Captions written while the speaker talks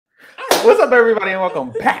What's up, everybody, and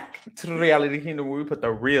welcome back to the Reality Kingdom, where we put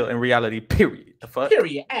the real in reality. Period. The fuck.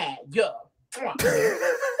 Period. Yeah.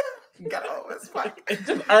 It's fine. It's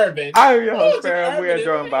just urban. I'm your host, Farrah. We are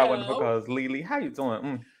joined by wonderful co-host Lily. How you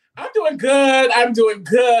doing? I'm doing good.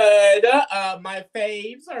 My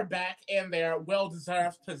faves are back in their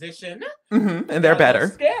well-deserved position. And they're better.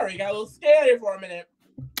 Got a little scary for a minute.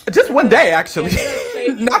 Just one day, actually.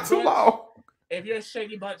 Not too long. If you're a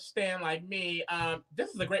Shady Bunch stan like me,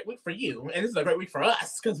 this is a great week for you, and this is a great week for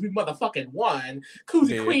us because we motherfucking won.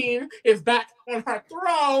 Koozie Queen is back on her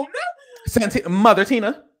throne. Mother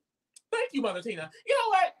Tina. Thank you, Mother Tina. You know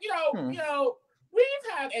what? You know, we've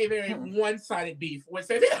had a very one-sided beef with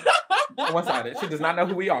Santina. One-sided. She does not know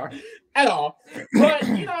who we are at all. But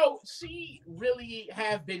she really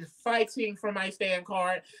has been fighting for my stand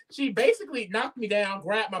card. She basically knocked me down,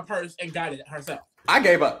 grabbed my purse, and got it herself. I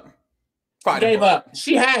gave up. Gave up.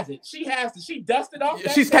 She has it. She dusted off.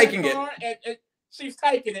 She's taking it. And she's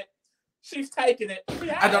taking it. She's taking it.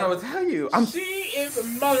 I don't know what to tell you. She is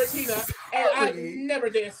Mother Tina, and I never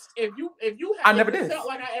dissed. If you felt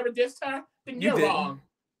like I ever dissed her, then you're wrong.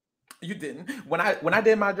 You didn't. When I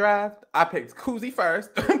did my draft, I picked Koozie first,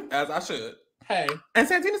 as I should. Hey. And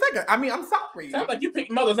Santina second. I mean, I'm sorry. Sounds like you picked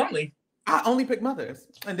mothers only. I only picked mothers,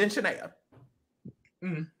 and then Shania.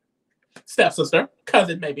 Stepsister,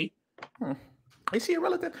 cousin, maybe. Is she a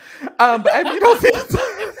relative? But if you don't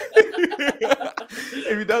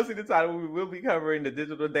see the title, we will be covering the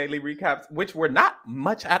digital daily recaps, which were not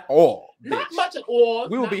much at all. Not much at all.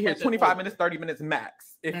 We will be here 25 minutes, 30 minutes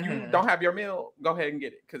max. If you don't have your meal, go ahead and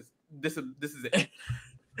get it, because this is it.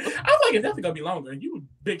 I was like, it's definitely gonna be longer. You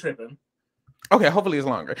big tripping. Okay, hopefully it's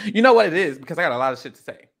longer. You know what it is, because I got a lot of shit to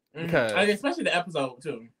say. Because especially the episode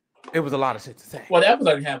too. It was a lot of shit to say. Well, the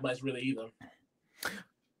episode didn't have much really either.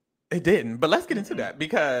 It didn't, but let's get into that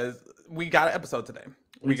because we got an episode today.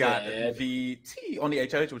 We got the tea on the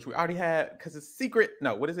HOH, which we already had because it's secret.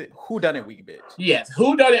 No, what is it? Who Done It Week, bitch. Yes,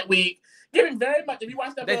 Who Done It Week. Giving very much. If you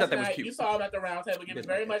watched that tonight, you saw them at the round table. Giving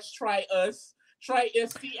very much try us. Try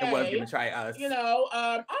STA. It was giving try us. Honestly, why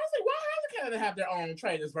doesn't Canada have their own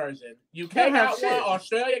traders version? UK got one.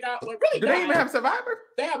 Australia got one. Really? Do they even have Survivor?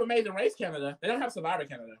 They have Amazing Race Canada. They don't have Survivor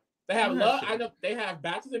Canada. They have Love. I know they have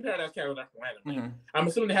Bachelors in Paradise Canada. I'm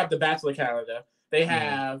assuming they have the Bachelor Canada. They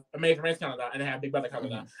have Amazing Race Canada, and they have Big Brother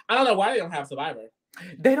Canada. I don't know why they don't have Survivor.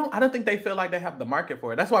 They don't. I don't think they feel like they have the market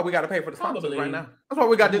for it. That's why we got to pay for the sponsors right now. That's why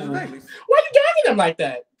we got digital dailies. Why are you gagging them like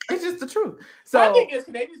that? It's just the truth. So I think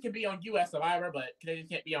Canadians can be on U.S. Survivor, but Canadians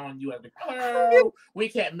can't be on U.S. Big Brother. We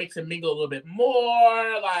can't mix and mingle a little bit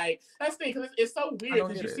more. Like that's the thing, because it's so weird.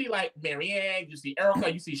 Because you see like Marianne, you see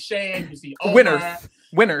Erica, you see Shane, you see Omar.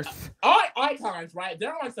 Winners. All icons, right?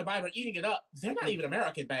 They're on Survivor eating it up. They're not even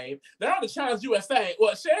American, babe. They're on the Challenge USA.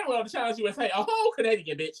 Well, Shane was on the Challenge USA, a whole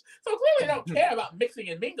Canadian bitch. So clearly they don't care about mixing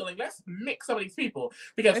and mingling. Let's mix some of these people.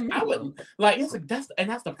 Because I wouldn't like that's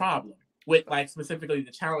the problem with like specifically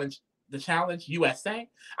the Challenge USA.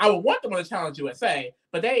 I would want them on the Challenge USA,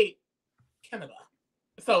 but they Canada.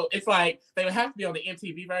 So it's like they would have to be on the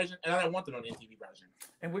MTV version, and I don't want them on the MTV version.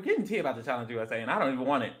 And we're getting tea about the Challenge USA, and I don't even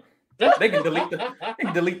want it. They can delete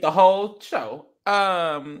the whole show.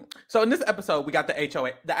 So in this episode, we got the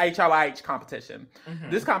HOH competition.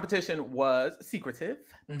 This competition was secretive.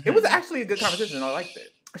 It was actually a good competition. I liked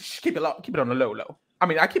it. Keep it on the low. I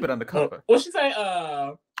mean, I keep it undercover. What'd she say?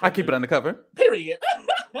 I keep it undercover. Period.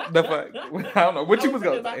 The fuck? I don't know what you was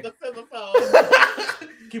gonna say.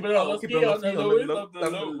 Keep it on the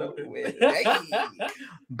low.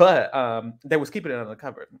 But they was keeping it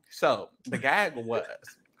undercover. So the gag was,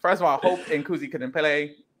 first of all, Hope and Koozie couldn't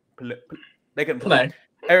play. They couldn't play.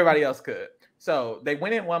 Everybody else could. So they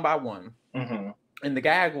went in one by one. And the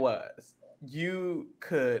gag was, you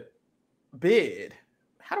could bid.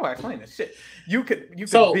 How do I explain this shit? You could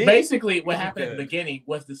bid. Basically what happened at the beginning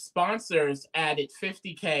was the sponsors added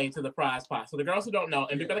 $50K to the prize pot. So the girls who don't know,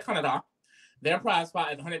 and because of Canada, their prize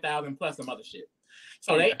pot is 100,000 plus some other shit.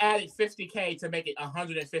 So they added $50K to make it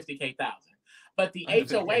 150K thousand. But the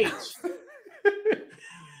HOH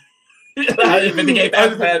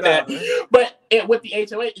but with the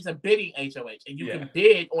HOH, it's a bidding HOH, and you can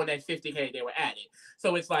bid on that $50K they were added.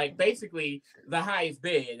 So it's like basically the highest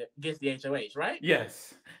bid gets the HOH, right?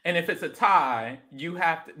 Yes. And if it's a tie, you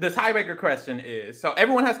have to. The tiebreaker question is, so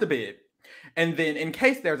everyone has to bid, and then in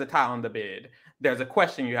case there's a tie on the bid, there's a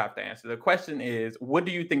question you have to answer. The question is, what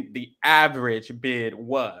do you think the average bid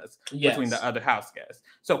was between the other house guests?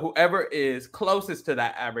 So whoever is closest to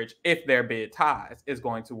that average, if their bid ties, is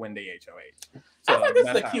going to win the HOH. So I think this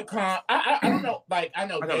is a cute comp. I don't know. Like I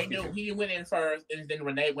know Daniel, he went in first, and then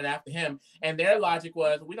Renee went after him. And their logic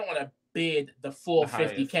was, we don't want to bid the full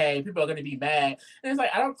 50K, people are going to be mad. And it's like,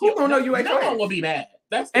 I don't. Who's gonna know you HOH? No one will be mad.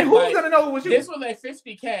 And who's gonna know it was you? This was a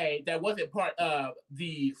 50K that wasn't part of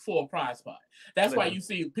the full prize pot. That's why you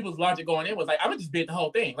see people's logic going in was like, I'm gonna just bid the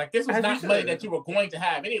whole thing. Like this was not money that you were going to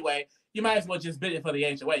have anyway. You might as well just bid it for the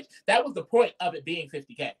HOH. That was the point of it being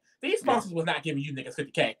 50K. These sponsors was not giving you niggas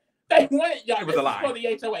 50K. They wanted y'all. It was a lie. For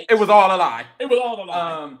the HOH. It was all a lie. It was all a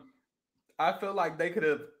lie. I feel like they could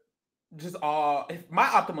have just all. If my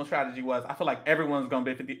optimal strategy was, I feel like everyone's gonna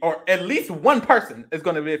bid 50, or at least one person is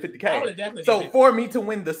gonna bid 50K. So for me to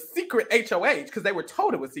win the secret HOH, because they were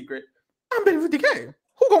told it was secret, I'm bidding 50K.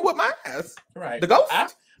 Who gonna whip my ass? Right. The ghost?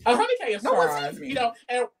 100K is fine. You know,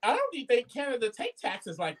 and I don't even think Canada take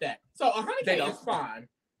taxes like that. So 100K is fine.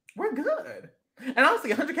 We're good. And honestly,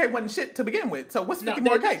 100K wasn't shit to begin with. So what's 50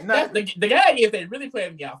 more K? The gag is they really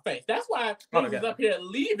playing in y'all face. That's why niggas up here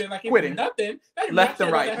leaving like it's nothing. They left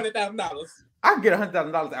and right. $100,000. I could get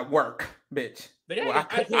 $100,000 at work, bitch. Well,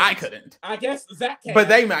 I couldn't. I guess Zach can. But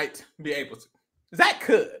they might be able to. Zach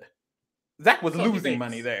could. Zach was losing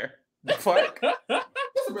money there. The fuck? Put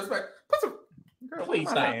some respect. Girl, please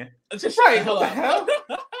stop. Just right. What the hell?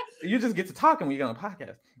 You just get to talking when you're on a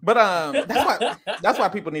podcast. But that's why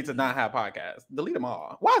people need to not have podcasts. Delete them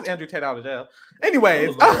all. Why is Andrew Tate out of jail?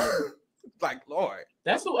 Anyways, like Lord.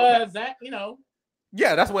 That's who Zach, you know.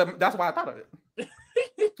 Yeah, that's why I thought of it.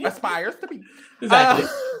 Aspires to be. Exactly.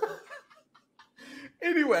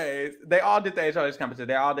 Anyways, they all did the HOH competition.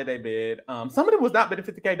 They all did their bid. Some of them was not bidding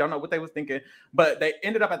 50K. Don't know what they was thinking, but they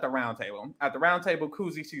ended up at the round table. At the round table,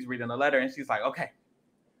 Kuzi, she's reading a letter and she's like, okay,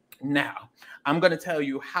 now I'm going to tell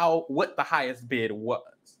you what the highest bid was.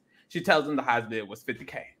 She tells them the highest bid was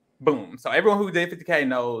 50K. Boom. So everyone who did 50K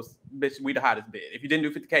knows, bitch, we the hottest bid. If you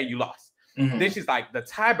didn't do 50K, you lost. Mm-hmm. Then she's like, the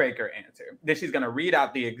tiebreaker answer. Then she's going to read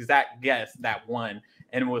out the exact guess that won,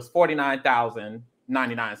 and it was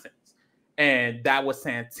 $49,099. And that was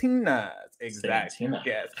Santina's exact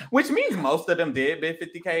guess, which means most of them did bid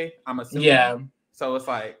 50K. I'm assuming. Yeah. So it's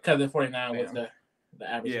like because the 49 was the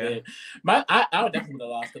average bid. I would definitely have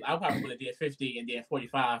lost because I probably would have did 50 and then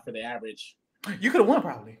 45 for the average. You could have won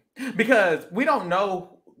probably because we don't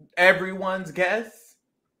know everyone's guess.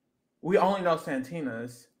 We only know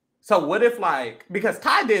Santina's. So what if because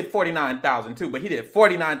Ty did 49,000 too, but he did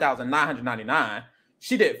 49,999.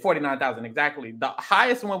 She did 49,000 exactly. The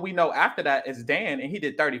highest one we know after that is Dan, and he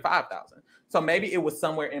did 35,000. So maybe it was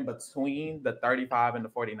somewhere in between the 35 and the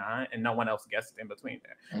 49, and no one else guessed in between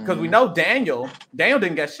there. Because we know Daniel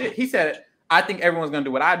didn't guess shit. He said, I think everyone's going to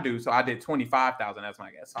do what I do, so I did 25,000 as my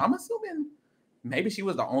guess. So I'm assuming maybe she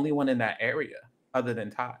was the only one in that area other than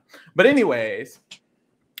Ty. But anyways,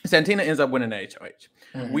 Santina ends up winning the HOH.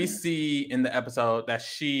 Mm-hmm. We see in the episode that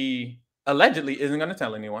she allegedly isn't going to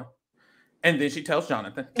tell anyone. And then she tells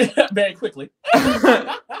Jonathan. Very quickly.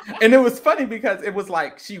 And it was funny because it was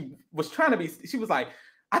like she was like,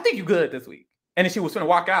 I think you're good this week. And then she was going to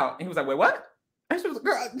walk out. And he was like, wait, what? And she was like,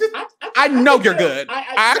 girl, I know you're good. I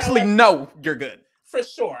actually know you're good. For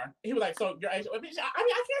sure. He was like, so you're I can't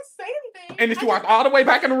say anything. And then she walked all the way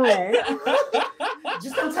back in the room.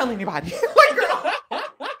 Just don't tell anybody. Like, girl.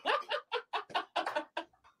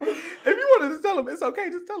 If you wanted to tell him, it's okay.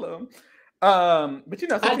 Just tell him. But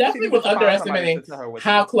I definitely was underestimating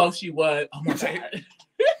how close she was. Oh my God.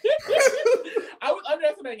 I was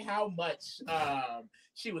underestimating how much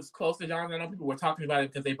she was close to Jonathan. I know people were talking about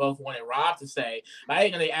it because they both wanted Rob to say. But I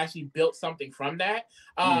think they actually built something from that.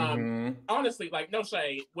 Honestly, no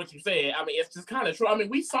shade, what you said. I mean, it's just kind of true. I mean,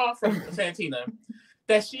 we saw from Santina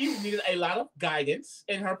that she needed a lot of guidance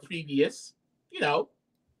in her previous, HOH.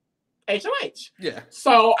 Yeah.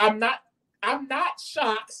 So I'm not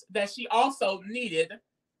shocked that she also needed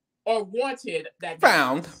or wanted that.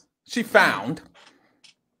 She found.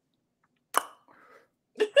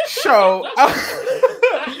 So,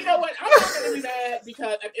 you know what? I'm not going to be mad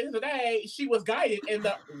because at the end of the day, she was guided in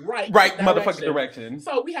the right motherfucking direction.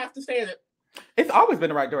 So we have to stay in it. It's always been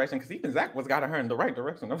the right direction because even Zach was guiding her in the right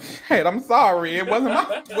direction. Shit, I'm sorry, it wasn't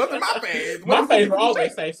my phase. My phase were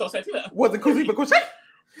always safe. So wasn't Kuzi but Crochet?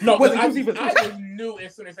 No, I just knew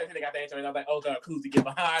as soon as they got the answer, I was like, "Oh God, Kuzi, get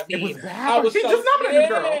behind me!" It was bad. She just nominated the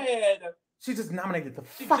girl. She just nominated the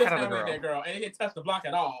fuck out of the girl, and it didn't touch the block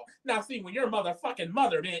at all. Now, see, when you're motherfucking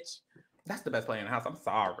mother, bitch, that's the best play in the house. I'm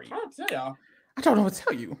sorry. I'll tell y'all. I don't know what to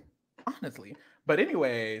tell you, honestly. But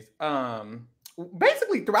anyways,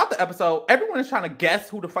 basically throughout the episode, everyone is trying to guess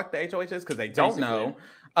who the fuck the HOH is because they don't know.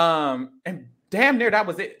 And damn near that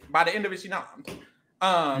was it. By the end of it, she nommed.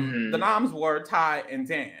 The noms were Ty and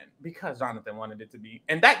Dan because Jonathan wanted it to be,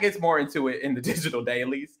 and that gets more into it in the digital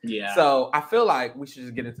dailies. Yeah. So I feel like we should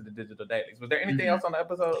just get into the digital dailies. Was there anything else on the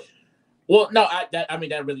episode? Well, no, I mean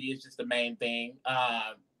that really is just the main thing.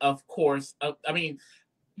 Of course, I mean,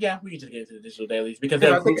 yeah, we can just get into the digital dailies because Because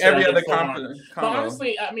there are I think groups that every are other getting formed. But combo.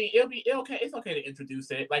 honestly, I mean, it'll okay. It's okay to introduce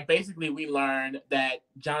it. Like basically, we learned that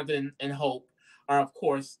Jonathan and Hope are, of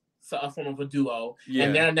course, a form of a duo, and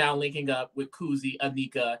Yeah. they're now linking up with Kuzi,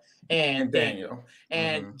 Anika, and Daniel.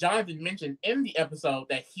 And Mm-hmm. Jonathan mentioned in the episode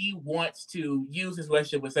that he wants to use his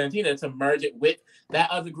relationship with Santina to merge it with that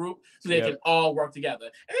other group so they can all work together.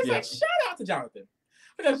 And it's like, shout out to Jonathan.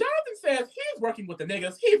 Because Jonathan says he's working with the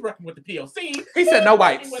niggas, he's working with the POC. He said no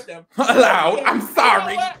whites with them. allowed. I'm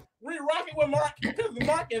sorry. You know what? We're rocking with Mark because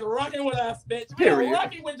Mark is rocking with us, bitch. Period. We're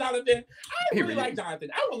rocking with Jonathan. I really like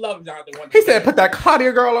Jonathan. I would love Jonathan one day. He said, put that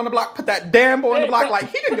Claudia girl on the block, put that damn boy on the block. Like,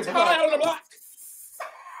 he didn't give a fuck. On the block.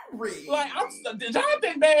 Sorry. Like,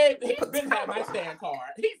 Jonathan, babe, he's been had my stand card.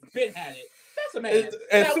 He's been had it. That's a man.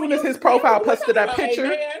 As soon as his profile posted that picture.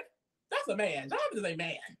 Man, that's a man. Jonathan is a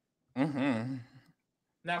man. Mm-hmm.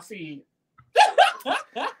 Now, see.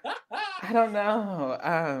 I don't know.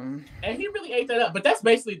 And he really ate that up. But that's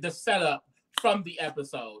basically the setup from the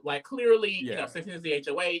episode. Like, clearly, you know, since he's the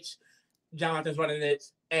HOH, Jonathan's running it,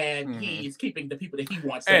 and he's keeping the people that he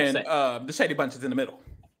wants to say. And the Shady Bunch is in the middle.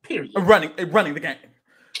 Period. Running the game.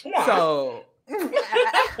 Wow.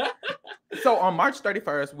 So on March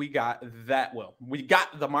 31st, we got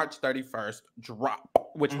the March 31st drop,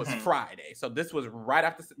 which was Friday. So this was right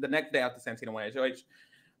after the next day after Santina won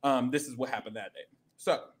HOH. This is what happened that day.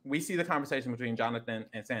 So we see the conversation between Jonathan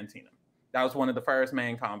and Santina. That was one of the first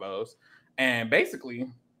main combos. And basically,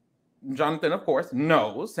 Jonathan, of course,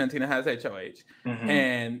 knows Santina has HOH.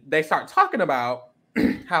 And they start talking about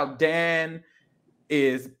how Dan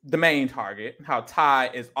is the main target, how Ty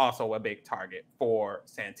is also a big target for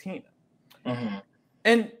Santina.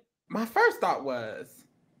 And my first thought was,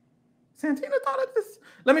 Santina thought of this?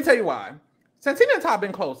 Let me tell you why. Santina and Ty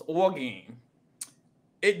been close all game.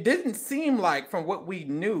 It didn't seem like, from what we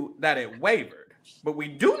knew, that it wavered. But we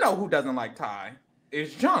do know who doesn't like Ty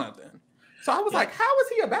is Jonathan. So I was like, how is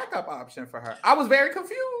he a backup option for her? I was very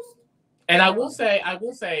confused. And I will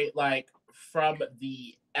say, like, from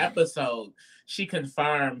the episode, she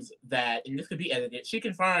confirms that, and this could be edited, she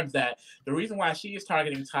confirms that the reason why she is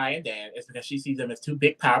targeting Ty and Dan is because she sees them as two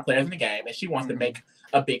big power players in the game, and she wants to make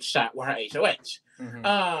a big shot with her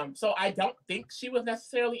HOH. So I don't think she was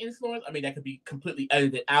necessarily influenced. I mean, that could be completely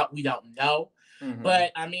edited out. We don't know.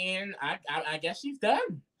 But, I mean, I guess she's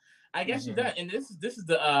done. I guess she's done. And this is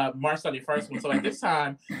the March 31st one. So at this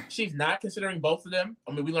time, she's not considering both of them.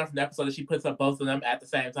 I mean, we learned from the episode that she puts up both of them at the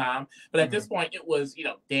same time. But at this point, it was, you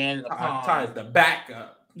know, Dan and the Palm. Ty's the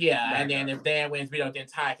backup. Yeah, and then if Dan wins veto, then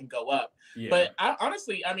Ty can go up. But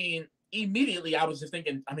honestly, I mean, immediately I was just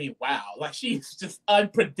thinking, I mean, wow, like she's just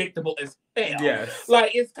unpredictable as hell. Yes.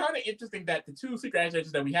 Like it's kind of interesting that the two secret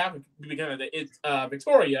agents that we have in the beginning of it's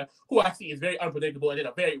Victoria, who I see is very unpredictable and did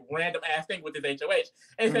a very random ass thing with his HOH.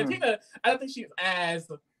 And Santina, I don't think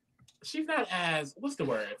she's not as, what's the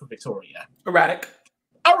word for Victoria? Erratic.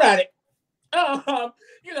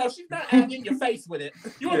 You know, she's not as in your face with it.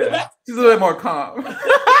 You want that? She's a little more calm.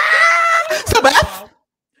 So bad.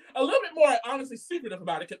 A little bit more, honestly, secretive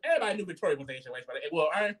about it because everybody knew Victoria was the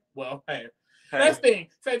HOH, but hey. That's the thing.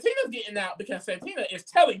 Santina's getting out because Santina is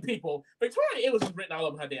telling people Victoria, it was just written all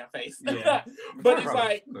over her damn face. Yeah. But it's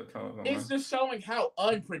like, it's just showing how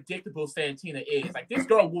unpredictable Santina is. Like, this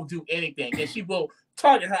girl will do anything and she will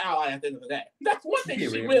target her ally at the end of the day. That's one thing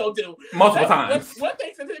she will do. Multiple times. One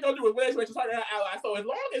thing Santina gonna do is when she target her ally. So as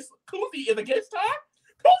long as Kuzi is against her,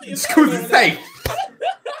 Kuzi's safe.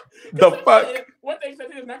 The fuck? One thing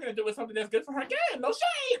Santina's not gonna do is something that's good for her game. No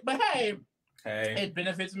shade. But hey, it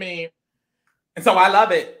benefits me. And so I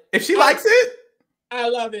love it. If she likes it, I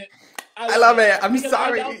love it. I love it. I'm because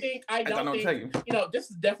sorry. I don't think, you know, this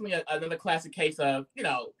is definitely another classic case of, you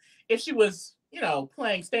know, if she was, you know,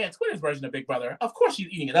 playing Stan Twitter's version of Big Brother, of course she's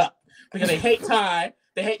eating it up. Because they hate Ty,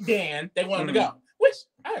 they hate Dan, they want him to go. Which,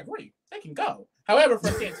 I agree, they can go. However, for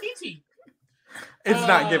Santiti, it's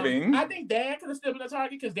not giving. I think Dan could have still been a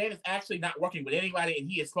target because Dan is actually not working with anybody and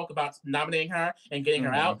he has spoke about nominating her and getting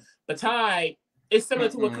her out. But Ty, it's similar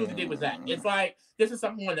to what Kuzi did with that. It's like, this is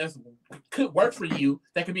someone that could work for you,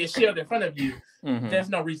 that could be a shield in front of you. There's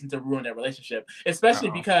no reason to ruin that relationship,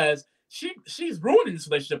 especially because she's ruining this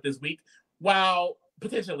relationship this week, while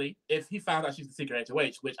potentially, if he found out she's the secret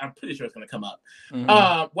HOH, which I'm pretty sure is going to come up,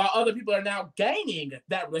 while other people are now gaining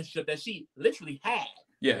that relationship that she literally had.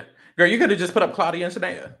 Yeah. Girl, you could have just put up Claudia and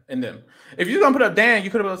Shania in them. If you're going to put up Dan, you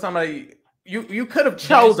could have put up somebody, you could have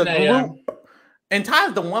chose a group. And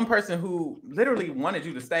Ty's the one person who literally wanted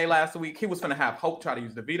you to stay last week. He was going to have Hope try to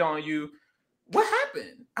use the veto on you. What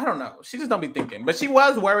happened? I don't know. She just don't be thinking. But she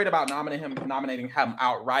was worried about nominating him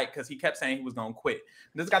outright because he kept saying he was gonna quit.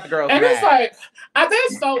 This got the girls and mad. It's like, I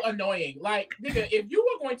think it's so annoying. Like, nigga, if you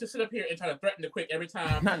were going to sit up here and try to threaten to quit every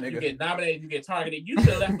time you get nominated, you get targeted, you should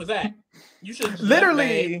have left with that. You should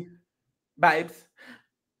literally, babes.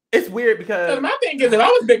 It's weird because my thing is, if I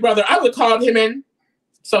was Big Brother, I would have called him in.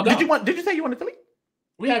 So did you say you wanted to leave?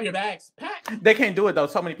 We have your bags packed. They can't do it though.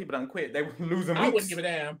 So many people don't quit. They were losing weeks. I wouldn't give a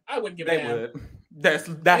damn. They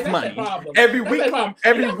would. That's money. Every week.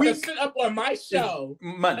 Every week. Sit up on my show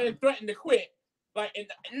money. And threaten to quit. Like,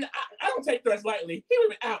 and I don't take threats lightly. He would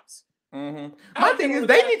be out. Mm-hmm. My thing is,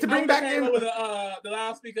 they need to bring back in with the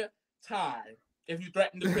loudspeaker. Ty, if you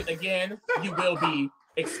threaten to quit again, you will be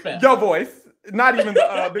expelled. Your voice, not even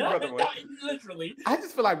the Big Brother voice. Literally. I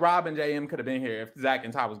just feel like Rob and JM could have been here if Zach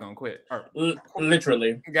and Ty was gonna quit.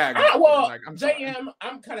 Literally. JM,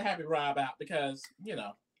 I'm kind of happy Rob out because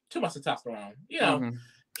too much testosterone.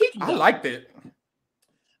 I liked it.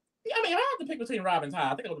 I mean, if I have to pick between Rob and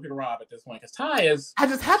Ty, I think I'm gonna pick Rob at this point because Ty is. I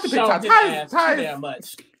just have to pick Ty. Ty is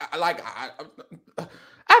much.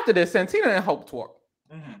 After this, Santina and Hope talk.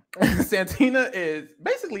 Mm-hmm. Santina is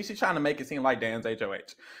basically she's trying to make it seem like Dan's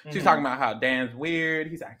HOH. She's talking about how Dan's weird.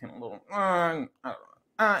 He's acting a little, and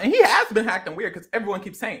he has been acting weird because everyone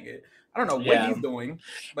keeps saying it. I don't know what he's doing,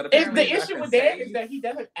 but the issue with Dan is that he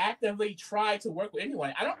doesn't actively try to work with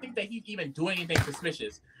anyone. I don't think that he's even doing anything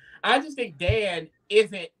suspicious. I just think Dan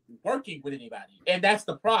isn't working with anybody, and that's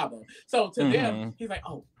the problem. So to them, he's like,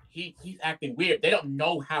 oh, he's acting weird. They don't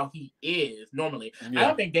know how he is normally. I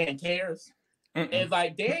don't think Dan cares. It's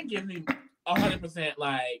like Dan gives me 100%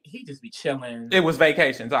 like he just be chilling. It was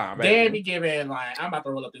vacation time. Baby. Dan be giving like I'm about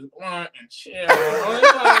to roll up this blunt and chill.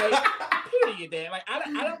 It's like period, Dan. Like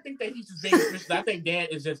I don't think that he's just being suspicious. I think Dan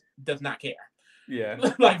is just does not care. Yeah,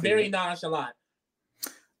 like very nonchalant.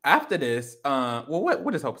 After this,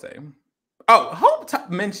 what does Hope say? Oh, Hope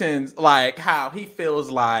mentions like how he feels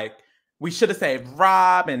like we should have saved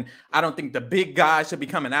Rob, and I don't think the big guys should be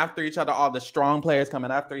coming after each other. All the strong players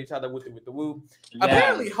coming after each other with the woo. Yeah.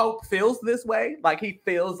 Apparently, Hope feels this way. Like he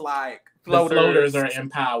feels like floaters are in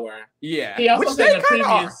power. Yeah, he also said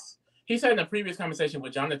he said in the previous conversation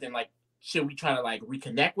with Jonathan, like, should we try to like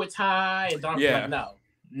reconnect with Ty? And Jonathan like,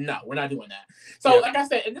 no, we're not doing that. So, like I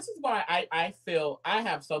said, and this is why I feel I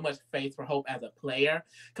have so much faith for Hope as a player,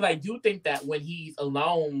 because I do think that when he's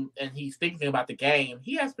alone and he's thinking about the game,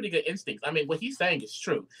 he has pretty good instincts. I mean, what he's saying is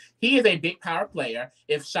true. He is a big power player.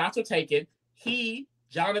 If shots are taken, he,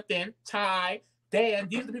 Jonathan, Ty, Dan,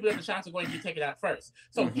 these are the people that the shots are going to be taken out first.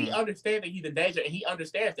 So he understands that he's in danger, and he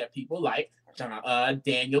understands that people like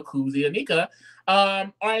Daniel, Kuzi, and Nika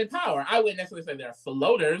are in power. I wouldn't necessarily say they're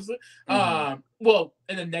floaters. Well,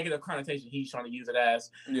 in a negative connotation, he's trying to use it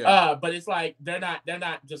as. But it's like they're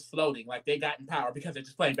not just floating. Like they got in power because they're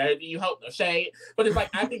just playing better than you. Hope no shade. But it's like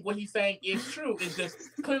I think what he's saying is true. It's just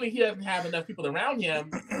clearly he doesn't have enough people around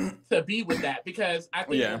him to be with that. Because I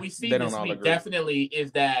think what we see this week definitely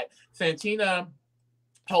is that Santina,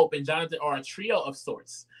 Hope, and Jonathan are a trio of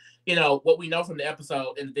sorts. What we know from the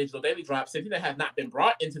episode in the Digital Daily Drop, Santina has not been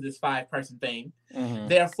brought into this 5-person thing.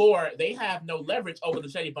 Therefore, they have no leverage over the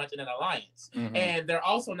Shady Bunch in an alliance. And they're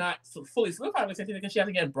also not fully solidified with Santina because she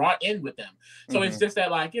hasn't get brought in with them. So it's just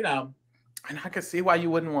that, like, And I can see why you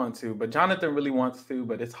wouldn't want to, but Jonathan really wants to,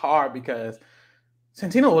 but it's hard because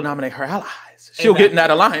Santina will nominate her allies. She'll get in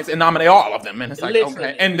that alliance and nominate all of them. And it's like,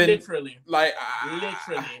 okay. And then, literally.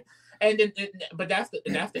 Literally. And then, but that's the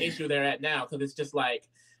issue they're at now, because it's just like,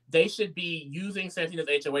 they should be using Santina's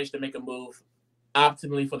HOH to make a move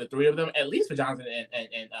optimally for the three of them, at least for Jonathan and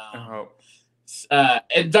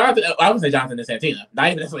Jonathan. I would say Jonathan and Santina, not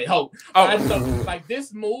even necessarily Hope. So, like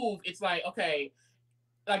this move, it's like okay,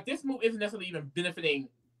 like this move isn't necessarily even benefiting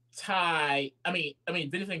Ty. I mean,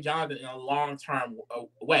 benefiting Jonathan in a long-term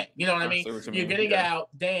way. You know what I mean? You're getting out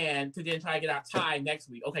Dan to then try to get out Ty next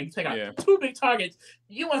week. Okay, you take out two big targets.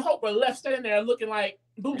 You and Hope are left standing there looking like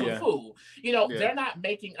boo-boo-foo. They're not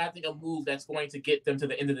making, I think, a move that's going to get them to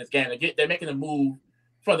the end of this game. They're making a move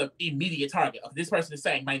for the immediate target. This person is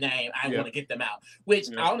saying my name. I want to get them out. Which,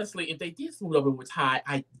 honestly, if they did move over with Ty,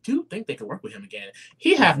 I do think they could work with him again.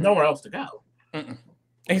 He has nowhere else to go. And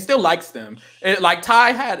he still likes them. Like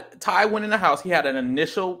Ty went in the house. He had an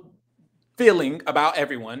initial feeling about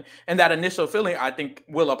everyone. And that initial feeling, I think,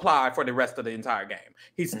 will apply for the rest of the entire game.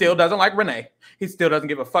 He still doesn't like Renee. He still doesn't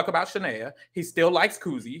give a fuck about Shania. He still likes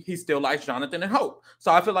Kuzi. He still likes Jonathan and Hope.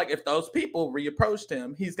 So I feel like if those people reapproached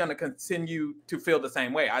him, he's going to continue to feel the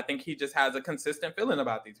same way. I think he just has a consistent feeling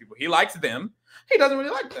about these people. He likes them. He doesn't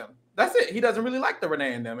really like them. That's it. He doesn't really like the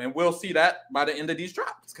Renee and them, and we'll see that by the end of these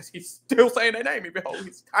drops because he's still saying their name, even though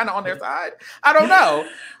he's kind of on their side. I don't know.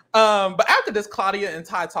 But after this, Claudia and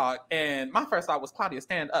Ty talk, and my first thought was, Claudia,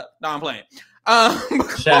 stand up. No, I'm playing.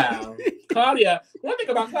 Claudia. One thing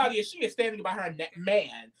about Claudia, she is standing by her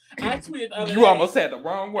man. I tweeted the other day. Almost said the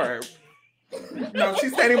wrong word. No,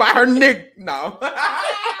 she's standing by her No.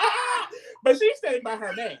 But she's standing by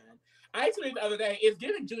her man. I tweeted the other day, it's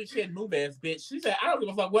giving Julie Chen Mumez, bitch. She said, I don't give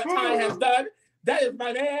a fuck what Ty has done. That is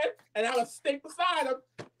my man, and I will stick beside him.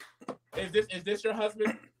 Is this your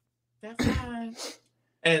husband? That's fine.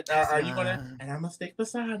 And are you gonna? And I'm gonna stick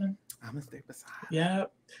beside him. I'm gonna stick beside him. Yeah,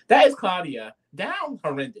 that is Claudia. Down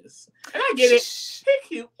horrendous. And I get it. He's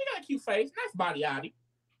cute. He got a cute face. Nice body, Adi.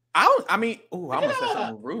 I'm gonna say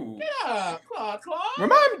something rude. Yeah, Claude.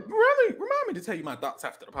 Remind me to tell you my thoughts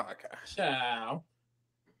after the podcast. Ciao.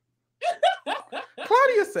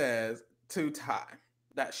 Claudia says to Ty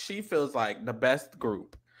that she feels like the best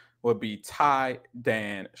group would be Ty,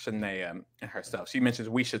 Dan, Shania, and herself. She mentions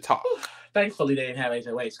we should talk. Thankfully, they didn't have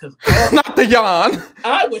HOH because not the yawn.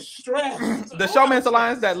 I was stressed. The Showman's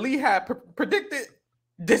Alliance that Lee had predicted.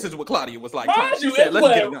 This is what Claudia was like. She said, "Let's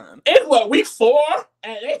get it done." It's what, week 4,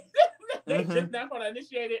 and they just not gonna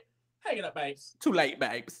initiate it. Hang it up, babes. Too late,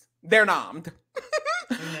 babes. They're nommed.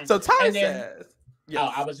 So Ty says. Yes.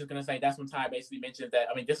 Oh, I was just going to say, that's when Ty basically mentioned that,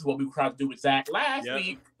 this is what we were trying to do with Zach last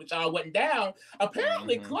week, which all went down.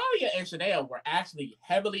 Apparently, Claudia and Shania were actually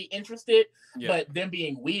heavily interested, but them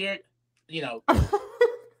being weird,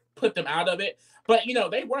 put them out of it. But,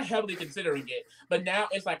 they were heavily considering it. But now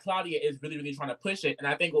it's like Claudia is really, really trying to push it. And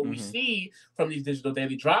I think what we see from these digital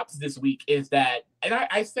daily drops this week is that, and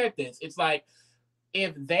I said this, it's like,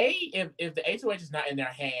 if the HOH is not in their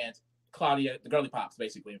hands, Claudia, the girly pops,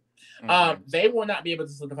 basically, they will not be able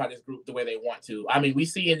to solidify this group the way they want to. We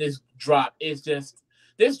see in this drop, it's just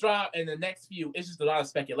this drop and the next few, it's just a lot of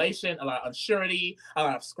speculation, a lot of unsurety, a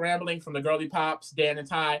lot of scrambling from the girly pops, Dan and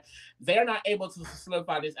Ty. They're not able to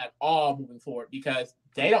solidify this at all moving forward because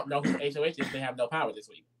they don't know who HOH is. They have no power this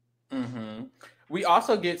week. We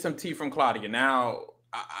also get some tea from Claudia. Now,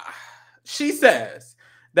 she says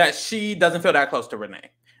that she doesn't feel that close to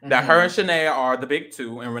Renee. That her and Shania are the big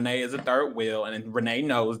two, and Renee is a third wheel, and Renee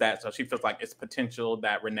knows that, so she feels like it's potential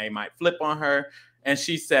that Renee might flip on her. And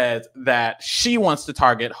she says that she wants to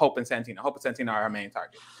target Hope and Santina. Hope and Santina are her main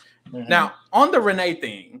target. Now, on the Renee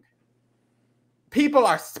thing, people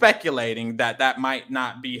are speculating that might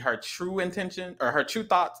not be her true intention or her true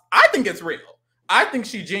thoughts. I think it's real. I think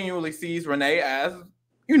she genuinely sees Renee as,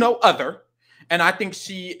 other. And I think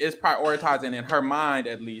she is prioritizing, in her mind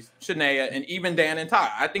at least, Shania and even Dan and Ty.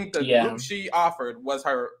 I think the group she offered was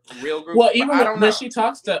her real group. Well, even when she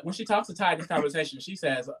talks to Ty in this conversation, she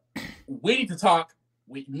says, "We need to talk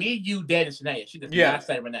with me, you, Dan, and Shania." She does not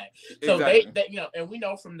say Renee. So they and we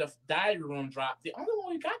know from the diary room drop, the only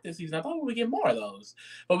one we got this season. I thought we would get more of those,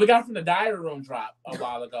 but we got from the diary room drop a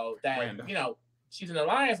while ago that she's in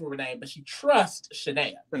alliance with Renee, but she trusts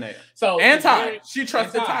Shania. So and Ty, she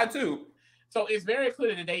trusted Ty too. So it's very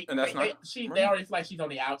clear that they already feel like she's on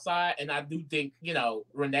the outside, and I do think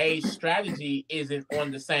Renee's strategy isn't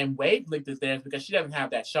on the same wavelength as theirs because she doesn't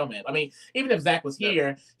have that showman. Even if Zach was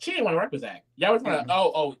here, she didn't want to work with Zach. Y'all was want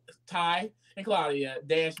to Ty and Claudia,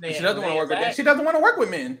 Dan, Shania. She doesn't want to work with Dan. She doesn't want to work with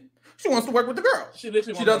men. She wants to work with the girl. She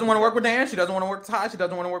doesn't want to work with Dan. She doesn't want to work with Ty. She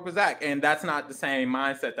doesn't want to work with Zach, and that's not the same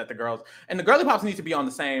mindset that the girls and the girly pops need to be on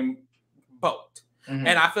the same boat. And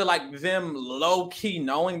I feel like them low-key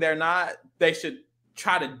knowing they're not, they should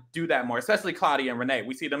try to do that more, especially Claudia and Renee.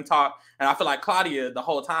 We see them talk, and I feel like Claudia the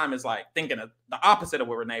whole time is like thinking of the opposite of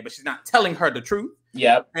what Renee, but she's not telling her the truth.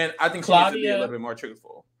 Yep. And I think Claudia needs to be a little bit more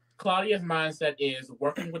truthful. Claudia's mindset is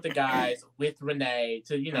working with the guys with Renee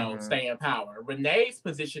to, stay in power. Renee's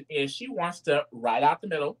position is she wants to ride out the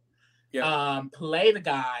middle, play the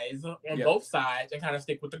guys on both sides and kind of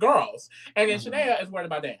stick with the girls. And then Shania is worried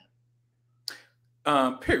about Dan.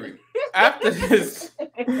 Period. After this,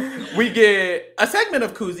 we get a segment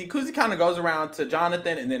of Kuzi. Kuzi kind of goes around to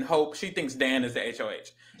Jonathan and then Hope. She thinks Dan is the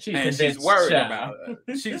HOH. She's worried about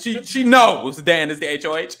it. She knows Dan is the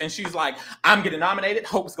HOH, and she's like, I'm getting nominated.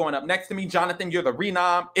 Hope's going up next to me. Jonathan, you're the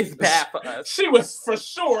renom. It's bad for us. She was for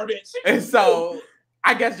sure, bitch. And so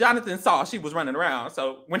I guess Jonathan saw she was running around.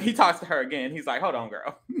 So when he talks to her again, he's like, hold on,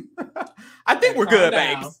 girl. I think we're good,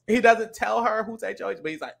 babes. He doesn't tell her who's HOH,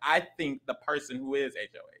 but he's like, I think the person who is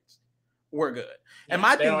HOH, we're good. And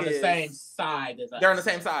my thing is, they're on the same side as us. They're on the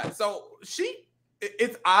same side. So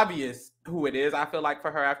it's obvious who it is, I feel like,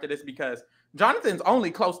 for her after this, because Jonathan's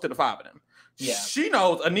only close to the 5 of them. Yeah. She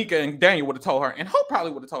knows Anika and Daniel would have told her, and Hope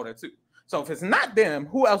probably would have told her too. So if it's not them,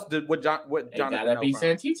 who else would Jonathan gotta know be from?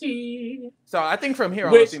 Santiti. So I think from here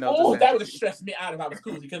on, Which, that would have stressed me out if I was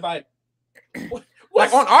Kuzi, because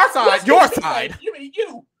like on our side, your side. You mean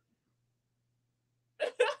you?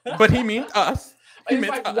 But he means us. It's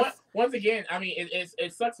like once again, I mean,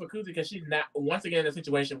 it sucks for Kuzi because she's not once again in a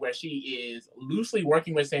situation where she is loosely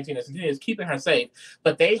working with Santina. Santina is keeping her safe,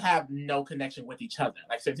 but they have no connection with each other.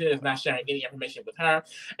 Like Santina is not sharing any information with her.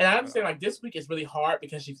 And I understand like this week is really hard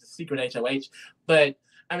because she's a secret HOH. But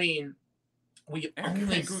I mean, we've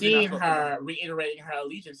only seen her reiterating her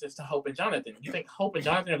allegiances to Hope and Jonathan. You think Hope and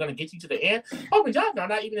Jonathan are going to get you to the end? Hope and Jonathan are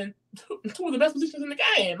not even in two of the best positions in the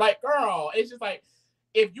game. Like, girl, it's just like,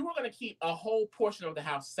 if you were going to keep a whole portion of the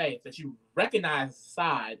house safe that you recognize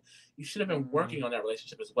side, you should have been working on that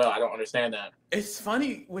relationship as well. I don't understand that. It's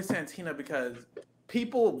funny with Santina because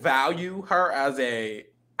people value her as a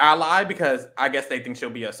ally because I guess they think she'll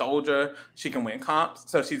be a soldier. She can win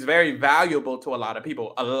comps. So she's very valuable to a lot of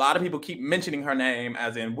people. A lot of people keep mentioning her name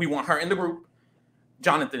as in, we want her in the group.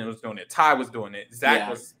 Jonathan was doing it. Ty was doing it. Zach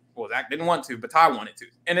didn't want to, but Ty wanted to.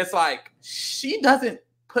 And it's like, she doesn't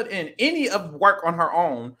put in any of work on her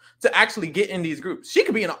own to actually get in these groups. She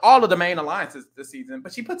could be in all of the main alliances this season,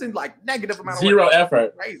 but she puts in like negative amount of zero work.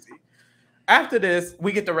 effort. Crazy. After this,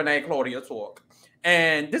 we get the Renee Claudia talk.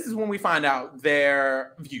 And this is when we find out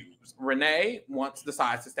their views. Renee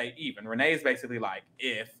decides to stay even. Renee is basically like,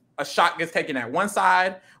 if a shot gets taken at one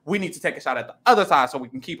side, we need to take a shot at the other side so we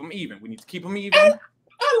can keep them even. We need to keep them even. And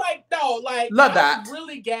love that. I'm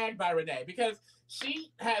really gagged by Renee because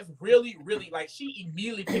she has really, she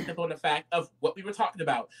immediately picked up on the fact of what we were talking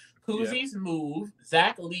about. Kuzi's move,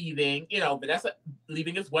 Zach leaving, Vanessa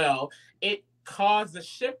leaving as well. It caused a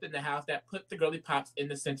shift in the house that put the girly pops in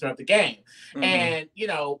the center of the game. Mm-hmm.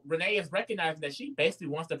 And, Renee is recognizing that she basically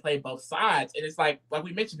wants to play both sides. And it's like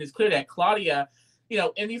we mentioned, it's clear that Claudia,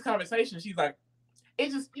 in these conversations, she's like,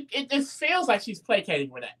 it just feels like she's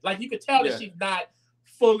placating Renee. Like you could tell that she's not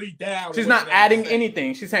fully down. She's not adding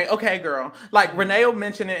anything. She's saying, okay, girl. Like Renee will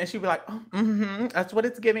mention it and she'll be like, oh, that's what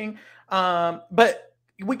it's giving. But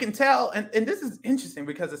we can tell, and this is interesting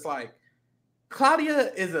because it's like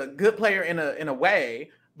Claudia is a good player in a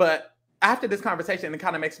way, but after this conversation, it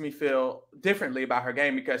kind of makes me feel differently about her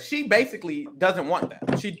game because she basically doesn't want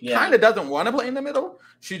that. She kind of doesn't want to play in the middle.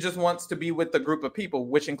 She just wants to be with the group of people,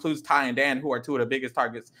 which includes Ty and Dan, who are two of the biggest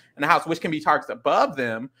targets in the house, which can be targets above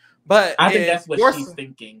them. But I think that's what she's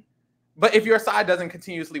thinking. But if your side doesn't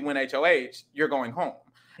continuously win HOH, you're going home.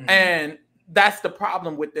 Mm-hmm. And that's the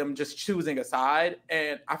problem with them just choosing a side.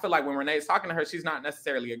 And I feel like when Renee's talking to her, she's not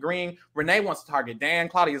necessarily agreeing. Renee wants to target Dan.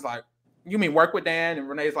 Claudia's like, you mean work with Dan? And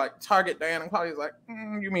Renee's like, target Dan. And Claudia's like,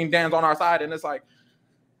 you mean Dan's on our side? And it's like,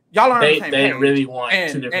 y'all aren't on the same page. They really want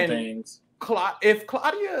two different things. If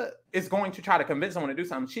Claudia is going to try to convince someone to do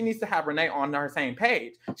something, she needs to have Renee on her same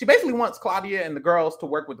page. She basically wants Claudia and the girls to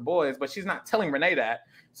work with the boys, but she's not telling Renee that.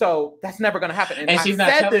 So that's never going to happen. And she's not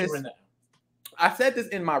telling Renee. I said this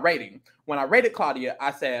in my rating. When I rated Claudia,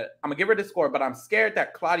 I said, I'm going to give her the score, but I'm scared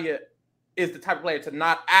that Claudia is the type of player to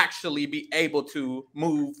not actually be able to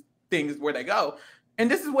move things where they go. And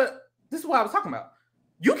this is what I was talking about.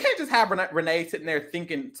 You can't just have Renee sitting there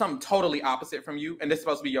thinking something totally opposite from you, and this is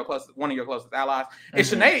supposed to be one of your closest allies. Mm-hmm.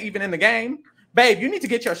 Is Shanae even in the game? Babe, you need to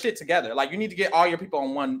get your shit together. Like, you need to get all your people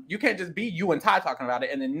on one. You can't just be you and Ty talking about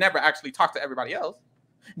it and then never actually talk to everybody else.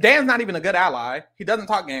 Dan's not even a good ally. He doesn't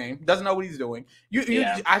talk game. Doesn't know what he's doing.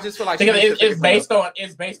 I just feel like it's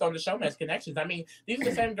based on the showman's connections. I mean, these are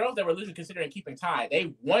the same girls that were literally considering keeping Ty.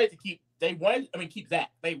 They wanted to keep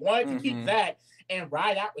Zach. They wanted to keep Zach and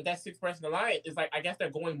ride out with that 6-person alliance. It's like, I guess they're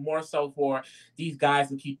going more so for these guys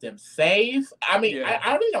to keep them safe. I mean,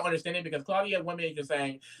 I really don't understand it because Claudia, one minute you're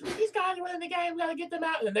saying, these guys are winning the game, we got to get them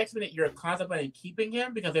out. And the next minute you're contemplating keeping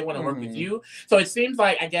him because they want to work with you. So it seems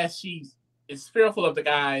like, I guess she is fearful of the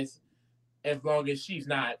guys as long as she's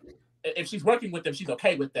not. If she's working with them, she's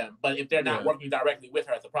okay with them. But if they're not working directly with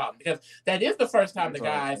her, it's a problem. Because that is the first time the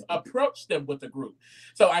guys approach them with the group.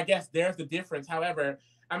 So I guess there's the difference. However,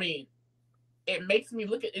 I mean, it does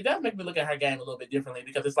make me look at her game a little bit differently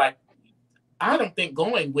because it's like, I don't think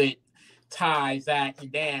going with Ty, Zach,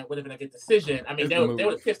 and Dan would have been a good decision. I mean, they would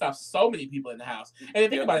have pissed off so many people in the house. And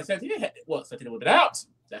think about it, Santina would have been out.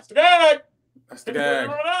 That's the gag. That's the gag.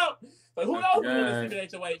 But who knows who would have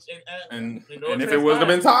seen HOH? And if it would have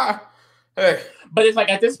been Ty, hey. But it's like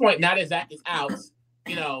at this point, now that Zach is out,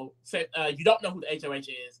 you don't know who the HOH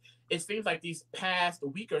is. It seems like these past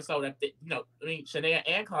week or so that Shanae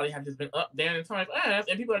and Claudia have just been up, down, and Tony's ass,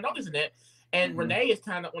 and people are noticing it. And Renee is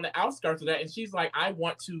kind of on the outskirts of that, and she's like, I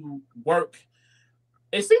want to work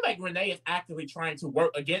it seems like Renee is actively trying to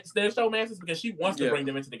work against their showmasters because she wants to bring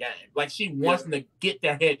them into the game. Like she wants them to get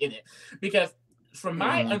their head in it. Because from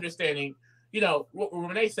my understanding, what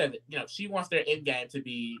Renee said, she wants their end game to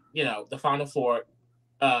be, the Final Four,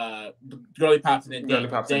 Girly Pops, and then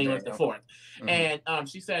Daniel is the fourth. And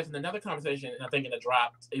she says in another conversation, and I think in the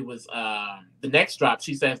drop, it was the next drop,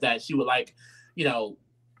 she says that she would like,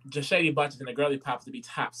 the Shady Bunches and the Girly Pops to be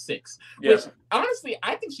top 6. Which honestly,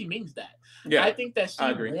 I think she means that. Yeah, I think that she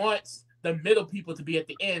wants the middle people to be at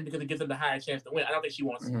the end because it gives them the higher chance to win. I don't think she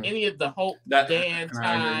wants any of the Hope, Dan,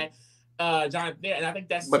 Ty, Jonathan there. And I think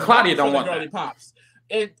that's but Claudia don't want Girly Pops.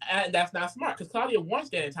 And that's not smart because Claudia wants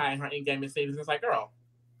Dan and Ty in her end game and savings. It's like, girl,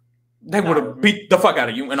 they would have beat the fuck out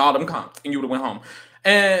of you in all them comps and you would have went home.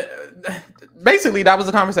 And basically that was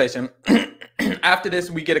the conversation. After this,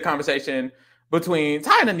 we get a conversation between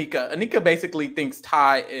Ty and Anika. Anika basically thinks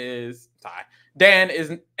Ty is Ty. Dan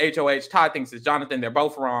is HOH. Ty thinks it's Jonathan. They're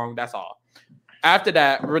both wrong. That's all. After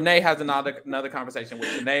that, Renee has another conversation with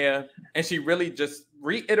Shania, and she really just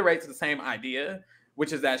reiterates the same idea,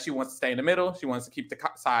 which is that she wants to stay in the middle. She wants to keep the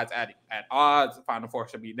sides at odds. The Final Four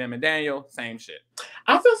should be them and Daniel. Same shit.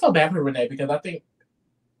 I feel so bad for Renee because I think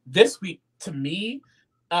this week, to me,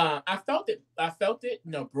 I felt it,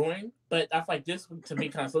 brewing, but I feel like this week to me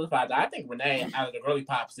kind of solidified that I think Renee out of the Girly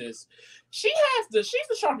Pops she's the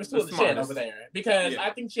sharpest tool of the shed over there because I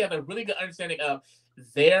think she has a really good understanding of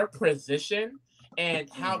their position and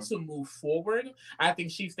how to move forward. I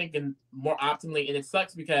think she's thinking more optimally, and it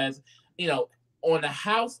sucks because, on the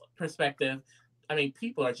house perspective, I mean,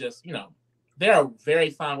 people are just, they're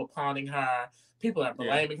very fine with pawning her. People are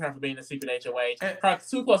blaming her for being a secret HOH. Her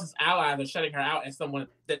 2 closest allies are shutting her out as someone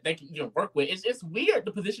that they can work with. It's weird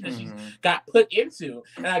the position that she's got put into.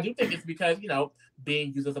 And I do think it's because,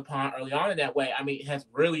 being used as a pawn early on in that way, I mean, it has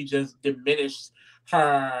really just diminished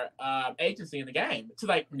her agency in the game. To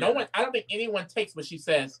like, no one, I don't think anyone takes what she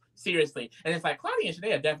says seriously. And it's like, Claudia and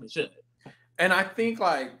Shania definitely should. And I think,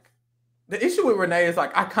 like, the issue with Renee is,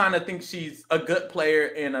 like, I kind of think she's a good player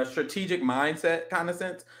in a strategic mindset kind of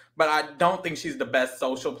sense, but I don't think she's the best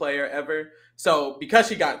social player ever. So because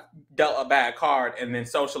she got dealt a bad card and then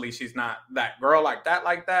socially she's not that girl like that,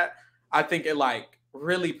 I think it, like,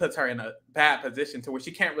 really puts her in a bad position to where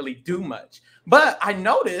she can't really do much. But I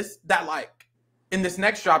noticed that, like, in this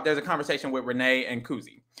next drop, there's a conversation with Renee and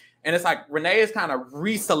Kuzi. And it's like Renee is kind of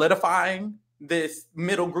re-solidifying this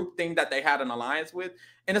middle group thing that they had an alliance with.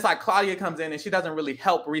 And it's like Claudia comes in and she doesn't really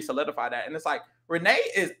help re-solidify that. And it's like Renee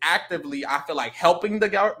is actively, I feel like, helping the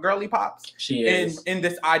Girly Pops in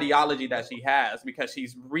this ideology that she has because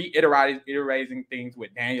she's reiterating things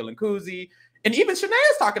with Daniel and Kuzi. And even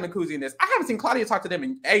Shanae's talking to Kuzi in this. I haven't seen Claudia talk to them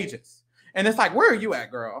in ages. And it's like, where are you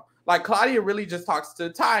at, girl? Like, Claudia really just talks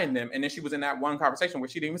to Ty and them. And then she was in that one conversation where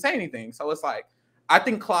she didn't even say anything. So it's like, I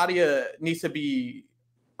think Claudia needs to be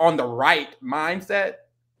on the right mindset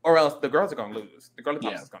or else the girls are going to lose. The Girly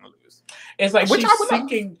Pops is going to lose. It's like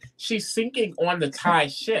she's sinking on the Ty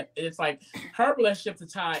ship. It's like her relationship to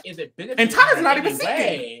Ty isn't benefiting. And Ty's not even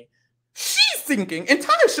sinking. She's sinking, and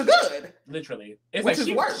Ty's good. Literally, it's which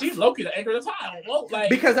like she's low-key the anchor of the Ty. Like,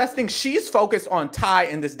 because I think she's focused on Ty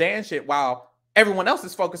and this Dan shit, while everyone else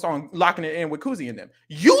is focused on locking it in with Kuzi and them.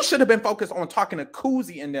 You should have been focused on talking to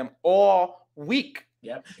Kuzi and them all week.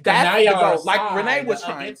 Yep. That's the goal. Like Renee was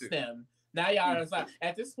trying to. Them. Now y'all are side.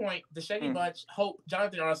 At this point, the Shady Bunch, Hope,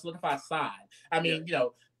 Jonathan are on a solidified side. I mean,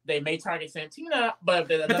 they may target Santina,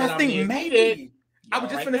 but if that thing made it. I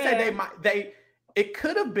was just going to say it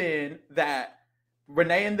could have been that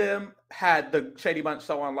Renee and them had the Shady Bunch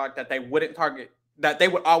so unlocked that they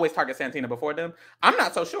would always target Santina before them. I'm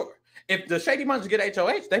not so sure. If the Shady Bunch get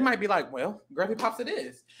HOH, they might be like, well, Girly Pops it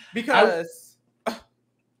is. Because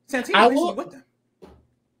Santina is with them.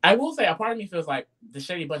 I will say, a part of me feels like the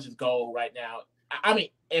Shady Bunch's goal right now, I mean,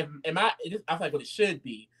 I feel like what it should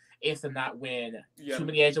be is to not win too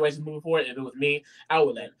many HOHs moving forward. If it was me, I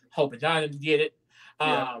would let Hope and Jonathan get it.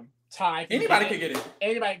 Ty, anybody could get it.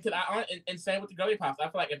 Anybody could. And same with the Girly Pops. I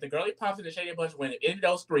feel like if the Girly Pops and the Shady Bunch win, if any of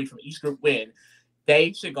those 3 from each group win,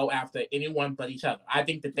 they should go after anyone but each other. I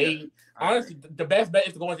think that they honestly the best bet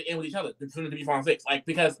is to go into the end with each other. The sooner to be Final 6, like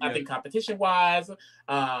because I think competition wise,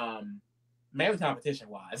 mainly competition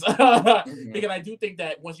wise, because I do think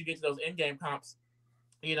that once you get to those end game comps,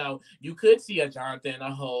 you could see a Jonathan,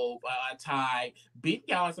 a Hope, a Ty beat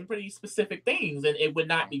y'all on some pretty specific things, and it would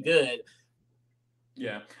not be good.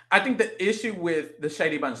 Yeah, I think the issue with the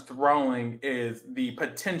Shady Bunch throwing is the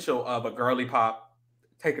potential of a Girly Pop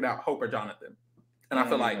taking out Hope or Jonathan, and I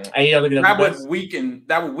feel like that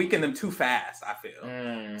would weaken them too fast. I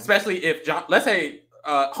feel, especially if let's say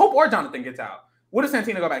Hope or Jonathan gets out. What if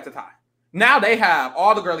Santina go back to Ty? Now they have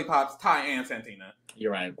all the girly pops, Ty and Santina.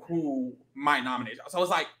 You're right. Who might nominate y'all. So it's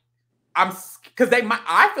like, I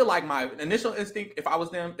feel like my initial instinct, if I was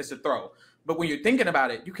them, is to throw. But when you're thinking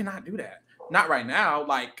about it, you cannot do that. Not right now.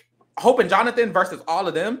 Like, Hope and Jonathan versus all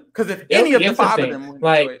of them. Because if any of the 5 of them would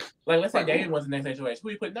do it. Like, let's say Daniel was in that situation. Who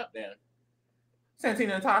are you putting up there?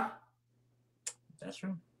 Santina and Ty. That's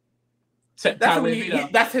true.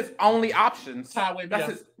 That's his only options. That's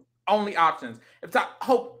his only options. If Ty,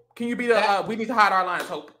 Hope, can you be the we need to hide our lines,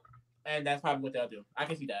 Hope? And that's probably what they'll do. I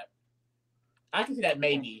can see that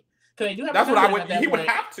maybe. Because they do have. That's what I would. He would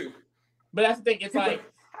have to. But that's the thing. It's like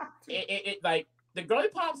it like the girly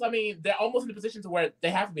pops. I mean, they're almost in a position to where they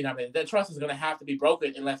have to be nominated. Their trust is going to have to be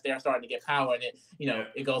broken unless they're starting to get power, and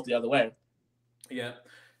it goes the other way. Yeah,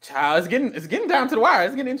 child, it's getting down to the wire.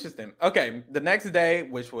 It's getting interesting. Okay, the next day,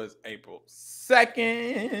 which was April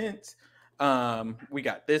 2nd, we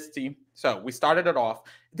got this team. So we started it off.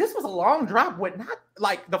 This was a long drop with not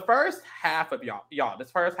like the first half of y'all.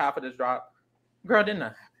 This first half of this drop, girl, didn't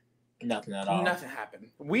happen. Nothing at all. Nothing happened.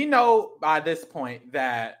 We know by this point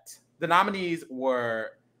that the nominees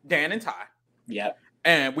were Dan and Ty. Yep.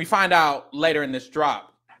 And we find out later in this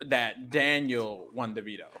drop that Daniel won the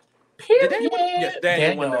veto. Period. Yes,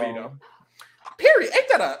 Daniel won the veto. Period. Ain't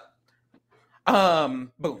that up?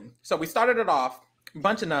 Boom. So we started it off,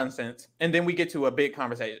 bunch of nonsense, and then we get to a big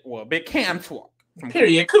conversation, a big cam talk.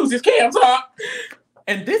 Period. Koozy's cam talk.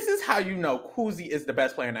 And this is how you know Koozy is the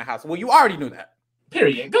best player in that house. Well, you already knew that.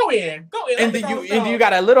 Period. Go in. And then you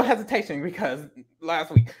got a little hesitation because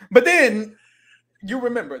last week. But then you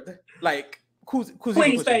remember, like, Koozy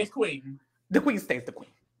Queen stays queen. The queen stays the queen.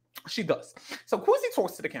 She does. So Koozy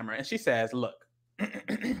talks to the camera and she says, look,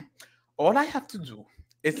 all I have to do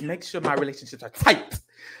is make sure my relationships are tight.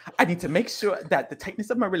 I need to make sure that the tightness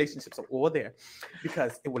of my relationships are all there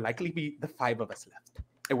because it will likely be the 5 of us left.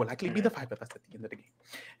 It will likely be the 5 of us at the end of the game.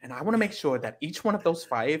 And I want to make sure that each one of those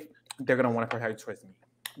 5, they're going to want to prioritize me.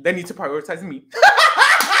 They need to prioritize me.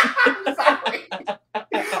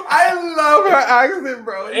 I love her accent,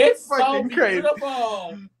 bro. It's fucking so crazy.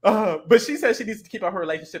 Beautiful. But she says she needs to keep up her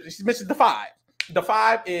relationships. And she mentioned the 5. The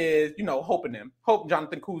 5 is, Hope and them. Hope,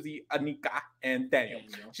 Jonathan, Koozy, Anika, and Daniel.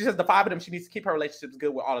 She says the 5 of them, she needs to keep her relationships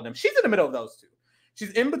good with all of them. She's in the middle of those 2.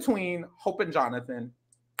 She's in between Hope and Jonathan,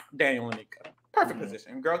 Daniel and Anika. Perfect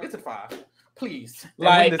position. Girl, get to 5. Please.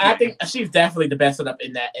 Like, I think she's definitely the best setup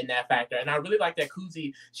in that factor. And I really like that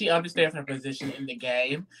Koozy, she understands her position in the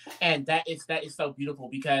game. And that is so beautiful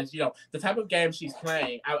because, the type of game she's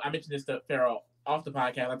playing, I mentioned this to Farrell off the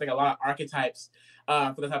podcast. I think a lot of archetypes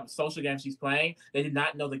for the type of social game she's playing, they do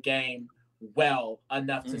not know the game well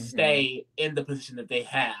enough to stay in the position that they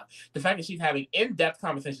have. The fact that she's having in-depth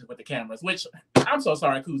conversations with the cameras, which I'm so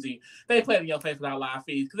sorry, Koozy, they play it in your face without live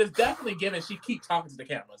feeds because it's definitely given she keeps talking to the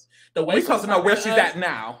cameras. The way we're supposed to know where she's at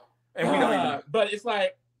now, and we don't even know. But it's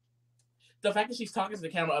like the fact that she's talking to the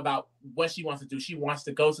camera about what she wants to do. She wants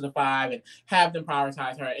to go to the 5 and have them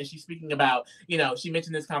prioritize her. And she's speaking about, she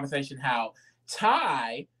mentioned this conversation how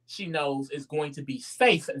Ty, she knows, is going to be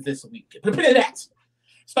safe this week. Put it that.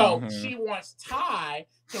 So she wants Ty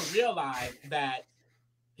to realize that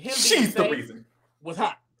she's the reason was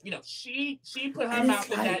her. She put her mouth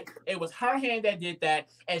in that. It was her hand that did that,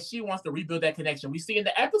 and she wants to rebuild that connection. We see in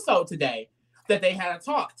the episode today that they had a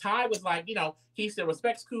talk. Ty was like, he still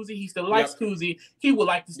respects Koozy. He still likes Koozy. He would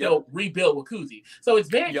like to still rebuild with Koozy. So it's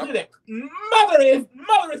very clear that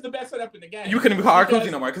mother is the best setup in the game. You couldn't even call her Koozy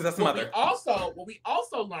no more because that's mother. What we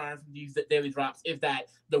also learned from these daily drops is that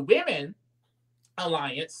the women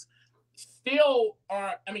alliance still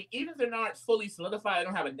are, even if they're not fully solidified, they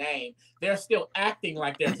don't have a name, they're still acting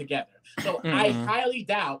like they're together. So I highly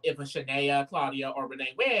doubt if a Shania, Claudia, or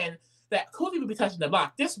Renee win, that Koozy would be touching the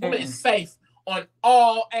block. This woman is safe on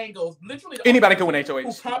all angles. Literally, anybody could win HOH.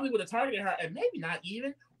 Who probably would have targeted her, and maybe not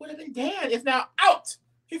even, would have been Dan. Is now out.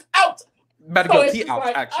 He's out. Better go T out,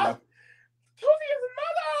 actually. Koozy is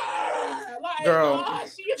mother. Like, girl,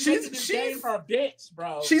 she's game her bitch,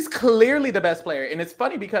 bro. She's clearly the best player, and it's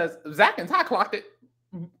funny because Zach and Ty clocked it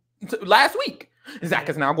last week. Zach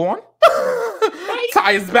is now gone.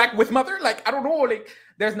 Ty is back with mother. Like, I don't know. Like,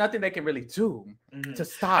 there's nothing they can really do to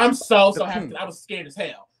stop. I'm so happy. I was scared as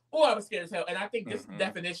hell. Oh, I was scared as hell. And I think this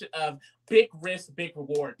definition of big risk, big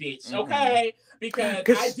reward, bitch. Okay?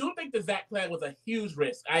 Because I do think the Zach plan was a huge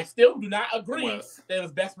risk. I still do not agree that it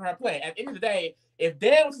was best for her play. At the end of the day, if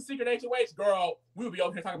Dan was a secret HOH, girl, we would be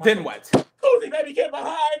over here talking about then what? Koozy, baby, get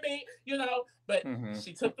behind me, But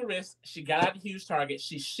she took the risk. She got out a huge target.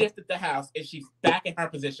 She shifted the house, and she's back in her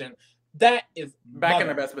position. That is back in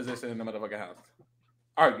her best position in the motherfucking house.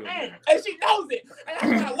 Arguably. And she knows it.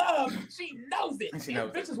 And that's what I love. She knows it. She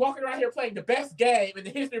knows bitch it. is walking around here playing the best game in the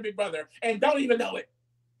history of Big Brother and don't even know it.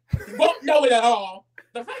 Won't know it at all.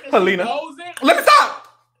 The fact that Helena. she knows it. Let me stop.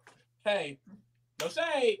 Hey, no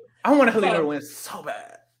shade. I want Helena to win so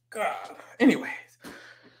bad. God. Anyways,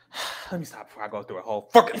 let me stop before I go through a whole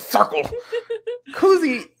fucking circle.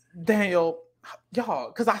 Koozie, Daniel, y'all,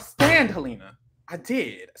 because I stand Helena. I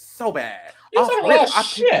did so bad.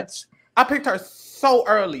 I picked her so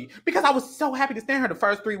early because I was so happy to stand her the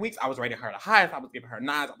first 3 weeks. I was rating her the highest. I was giving her 9s.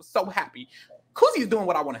 I was so happy. Koozie's doing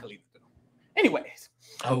what I wanted Helena to do. Anyways,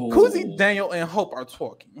 Koozie, Daniel, and Hope are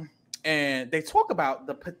talking. And they talk about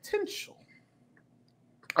the potential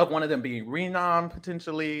of one of them being renommed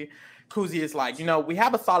potentially. Koozie is like, we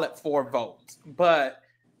have a solid 4 votes, but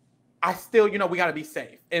I still, we got to be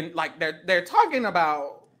safe. And like they're talking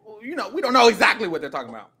about, we don't know exactly what they're talking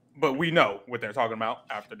about, but we know what they're talking about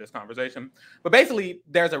after this conversation. But basically,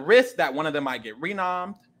 there's a risk that one of them might get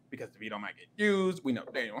renommed because the veto might get used. We know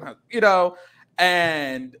they don't have veto.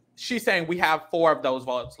 And she's saying we have 4 of those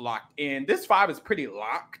votes locked in. This 5 is pretty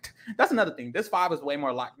locked. That's another thing. This 5 is way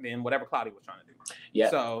more locked than whatever Cloudy was trying to do. Yeah.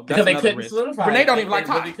 So because they couldn't solidify. Renee don't even like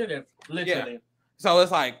Ty. Literally. Yeah. So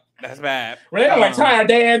it's like, that's bad. Renee don't like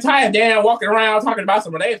Ty and Dan walking around talking about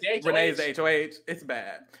some Renee's the HOH. Renee's the HOH. It's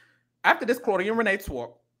bad. After this, Claudia and Renee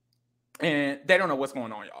talk, and they don't know what's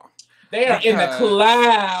going on, y'all. They are in the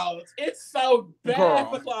clouds. It's so bad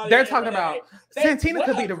for Claudia. They're talking about Santina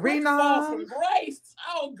could be the renom.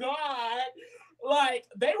 Oh God! Like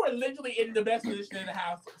they were literally in the best position in the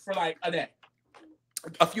house for like a day,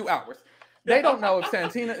 a few hours. They don't know if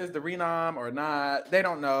Santina is the renom or not. They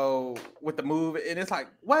don't know what the move, and it's like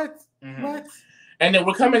what? What? And then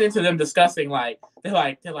we're coming into them discussing they're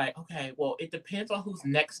like, okay, well, it depends on who's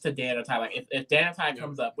next to Dan or Ty. Like if Dan or Ty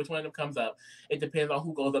comes up, which one of them comes up, it depends on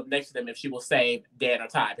who goes up next to them if she will save Dan or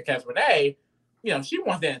Ty. Because Renee, she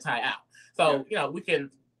wants Dan and Ty out. So, we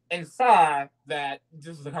can infer that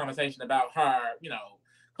this is a conversation about her,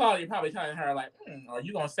 Claudia probably telling her like, are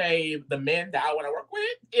you gonna save the men that I want to work with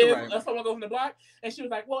if someone goes on the block? And she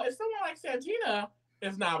was like, well, if someone like Santina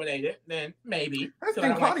is nominated, then maybe. I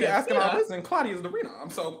think Claudia asking all this, and Claudia is the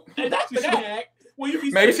renom, so and that's the gag.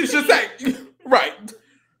 Maybe she should say, right.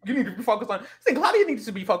 You need to be focused on. See, Claudia needs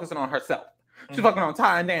to be focusing on herself. She's focusing on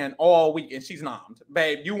Ty and Dan all week, and she's nommed.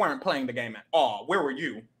 Babe, you weren't playing the game at all. Where were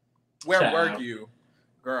you? Where were you,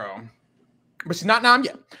 girl? But she's not nommed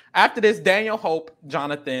yet. After this, Daniel, Hope,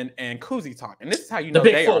 Jonathan, and Koozie talk, and this is how you know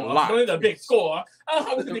they are locked. The big score.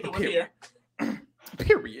 I was thinking was here.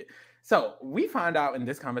 Period. So we find out in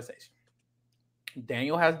this conversation,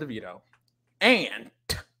 Daniel has the veto, and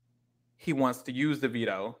he wants to use the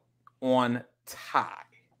veto on Ty.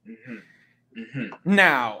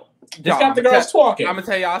 Now, just got the girls talking. I'm gonna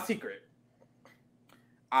tell y'all a secret.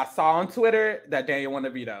 I saw on Twitter that Daniel won the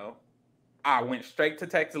veto. I went straight to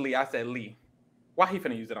text Lee. I said, Lee, why he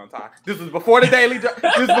finna use it on Ty? This was before the daily. This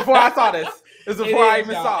was before I saw this. This was before I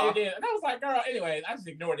even saw it. And I was like, girl, anyways, I just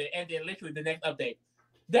ignored it. And then literally the next update,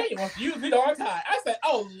 Daniel wants to use it on Ty. I said,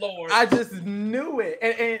 oh Lord. I just knew it.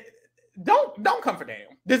 And don't come for Daniel.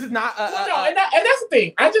 This is not and that's the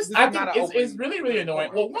thing. I think it's really, really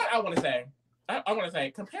annoying. Well, what I want to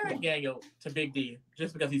say, comparing Daniel to Big D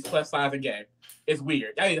just because he's plus size and gay is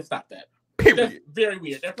weird. I need to stop that. Period. That's very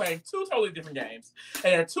weird. They're playing 2 totally different games, and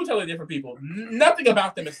they're 2 totally different people. Nothing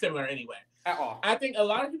about them is similar anyway. At all. I think a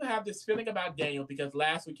lot of people have this feeling about Daniel because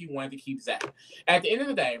last week he wanted to keep Zach. At the end of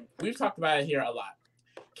the day, we've talked about it here a lot.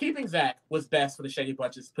 Keeping Zach was best for the Shady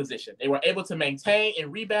Bunch's position. They were able to maintain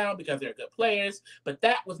and rebound because they're good players, but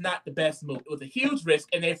that was not the best move. It was a huge risk,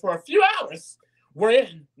 and they, for a few hours, were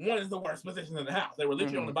in one of the worst positions in the house. They were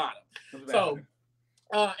literally on the bottom. So,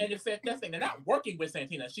 and it's that thing. They're not working with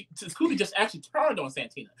Santina. Koozie just actually turned on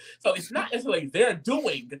Santina. So it's not necessarily they're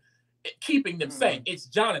doing keeping them safe. It's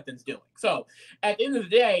Jonathan's doing. So at the end of the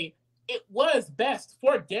day, it was best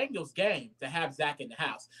for Daniel's game to have Zach in the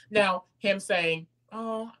house. Now, him saying,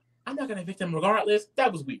 oh, I'm not going to evict him regardless,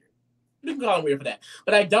 that was weird. You can call him weird for that.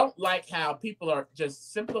 But I don't like how people are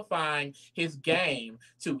just simplifying his game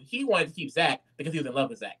to he wanted to keep Zach because he was in love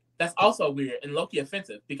with Zach. That's also weird and low-key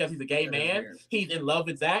offensive because he's a gay man. Weird. He's in love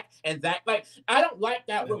with Zach. And Zach, I don't like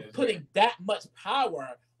that we're putting that much power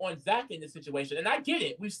on Zach in this situation. And I get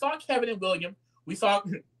it. We saw Kevin and William. We saw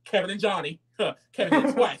Kevin and Johnny. Kevin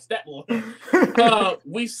did twice. That one.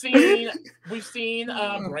 We've seen Braden.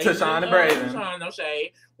 Tashawn and Braden. Tashawn, no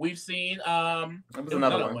shade. We've seen there was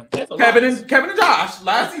another one. Kevin and Josh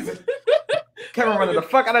last season. Kevin running the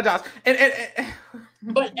fuck out of Josh.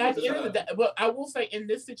 But at the end of the day, I will say in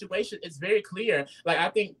this situation, it's very clear. I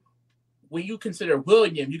think when you consider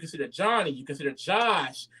William, you consider Johnny, you consider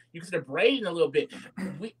Josh, you consider Braden a little bit,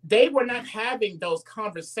 they were not having those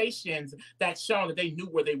conversations that shown that they knew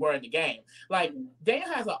where they were in the game. Like, Daniel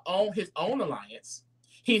has his own alliance.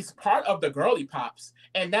 He's part of the Girly Pops,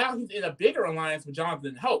 and now he's in a bigger alliance with Jonathan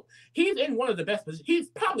and Hope. He's in one of the best positions. He's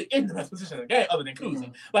probably in the best position in the game, other than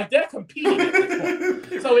Kuzi. Like, they're competing at this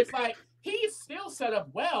point. So it's like, he's still set up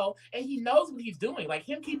well, and he knows what he's doing. Like,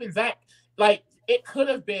 him keeping Zach, like, it could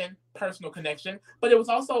have been personal connection, but it was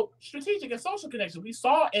also strategic and social connection. We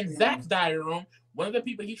saw in Zach's diary room, one of the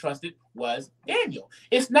people he trusted was Daniel.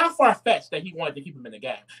 It's not far-fetched that he wanted to keep him in the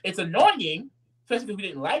game. It's annoying, especially because we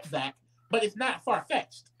didn't like Zach, but it's not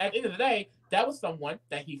far-fetched. At the end of the day, that was someone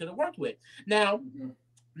that he could have worked with. Now,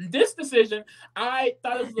 this decision, I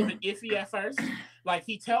thought it was a little bit iffy at first. Like,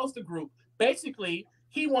 he tells the group, basically,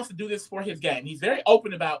 he wants to do this for his game. He's very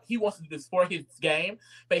open about he wants to do this for his game,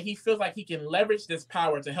 but he feels like he can leverage this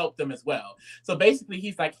power to help them as well. So basically,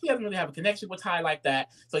 he's like, he doesn't really have a connection with Ty like that.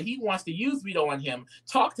 So he wants to use Vito on him,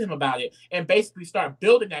 talk to him about it, and basically start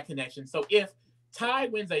building that connection. So if Ty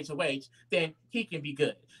wins HOH, then he can be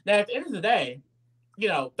good. Now, at the end of the day, you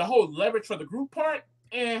know, the whole leverage for the group part,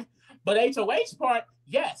 but HOH part,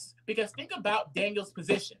 yes. Because think about Daniel's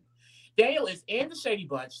position. Daniel is in the Shady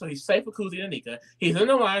Bunch, so he's safe with Kuzi and Anika. He's in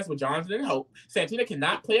the alliance with Jonathan and Hope. Santina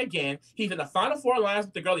cannot play again. He's in the Final Four alliance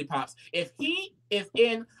with the Girly Pops. If he is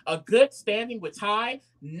in a good standing with Ty,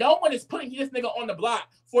 no one is putting this nigga on the block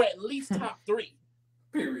for at least top 3.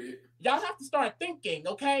 Period. Y'all have to start thinking,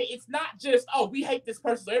 okay? It's not just, oh, we hate this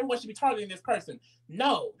person, so everyone should be targeting this person.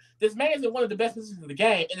 No. This man is in one of the best positions of the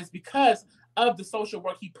game, and it's because of the social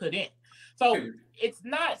work he put in. So it's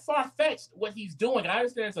not far-fetched what he's doing. I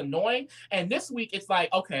understand it's annoying. And this week, it's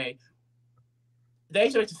like, okay, the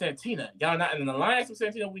HOH is Santina. Y'all not in an alliance with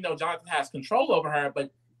Santina. We know Jonathan has control over her, but,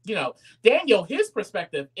 you know, Daniel, his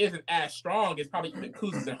perspective isn't as strong as probably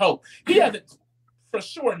Kuzi's and Hope. He doesn't for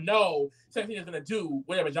sure know Santina's going to do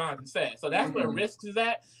whatever Jonathan says. So that's where risks is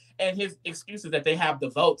at. And his excuse is that they have the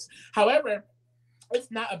votes. However, it's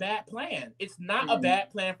not a bad plan. It's not a bad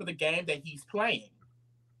plan for the game that he's playing.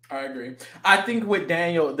 I agree. I think with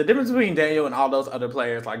Daniel, the difference between Daniel and all those other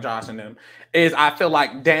players like Josh and them is I feel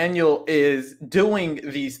like Daniel is doing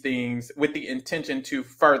these things with the intention to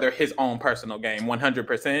further his own personal game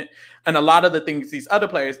 100%. And a lot of the things these other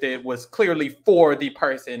players did was clearly for the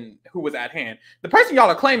person who was at hand. The person y'all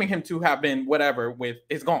are claiming him to have been whatever with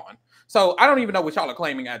is gone. So I don't even know what y'all are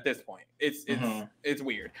claiming at this point. It's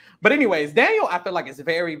weird. But anyways, Daniel, I feel like is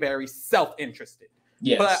very, very self-interested.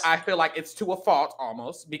 Yes. But I feel like it's to a fault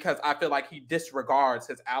almost because I feel like he disregards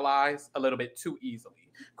his allies a little bit too easily.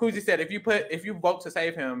 Kuzi said, if you vote to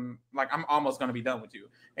save him, like, I'm almost going to be done with you.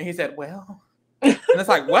 And he said, well, and it's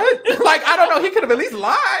like, what? Like, I don't know. He could have at least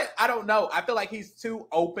lied. I don't know. I feel like he's too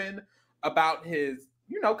open about his,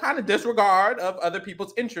 kind of disregard of other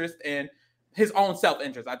people's interest and his own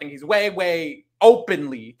self-interest. I think he's way, way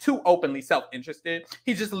too openly self-interested.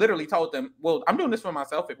 He just literally told them, well, I'm doing this for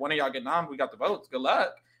myself. If one of y'all get nominated, we got the votes. Good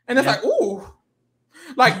luck. And it's like, ooh.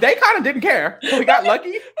 Like, they kind of didn't care. So we got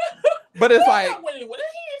lucky. But it's like... He didn't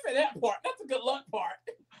say that part. That's a good luck part.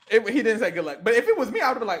 He didn't say good luck. But if it was me, I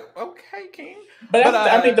would have been like, okay, King. But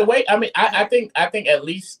I think at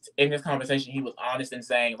least in this conversation, he was honest in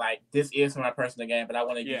saying, like, this is for my personal game, but I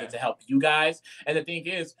want to use it to help you guys. And the thing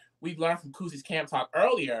is, we've learned from Kuzi's camp talk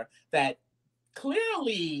earlier that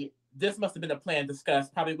clearly this must have been a plan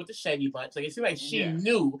discussed probably with the Shady Bunch. Like, it seemed like she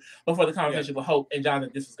knew before the conversation with Hope and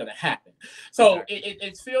Jonathan this was going to happen. So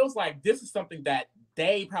it feels like this is something that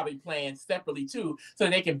they probably planned separately too, so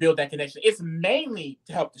they can build that connection. It's mainly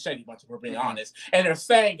to help the Shady Bunch, if we're being honest. And they're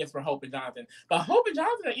saying it's for Hope and Jonathan. But Hope and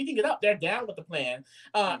Jonathan are eating it up. They're down with the plan.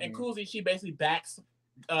 And Kuzi, she basically backs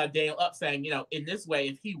Daniel up, saying, in this way,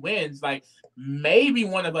 if he wins, like, maybe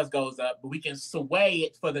one of us goes up, but we can sway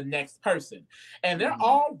it for the next person. And they're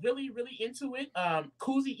all really, really into it.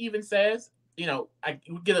 Kuzi even says, I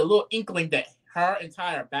get a little inkling that her and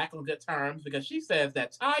Ty are back on good terms because she says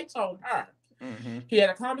that Ty told her he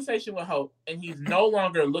had a conversation with Hope and he's no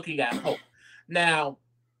longer looking at Hope. Now,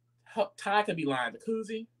 Ty could be lying to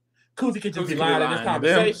Kuzi. Kuzi could just be lying in this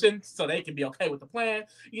conversation so they can be okay with the plan.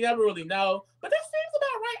 You never really know. But that seems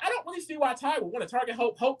about right. I don't really see why Ty would want to target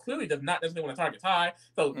Hope. Hope clearly does not necessarily want to target Ty.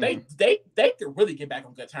 So they could really get back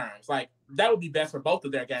on good terms. Like, that would be best for both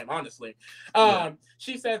of their game, honestly.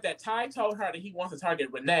 She says that Ty told her that he wants to target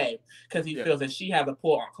Renee because he feels that she has a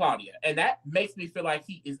pull on Claudia. And that makes me feel like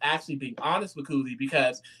he is actually being honest with Kuzi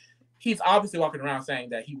because he's obviously walking around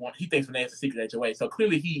saying that he thinks Renee is a secret HOA. So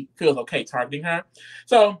clearly he feels okay targeting her.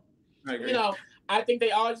 So, I think they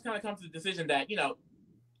all just kind of come to the decision that,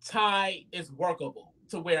 Ty is workable.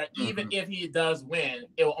 to where even if he does win,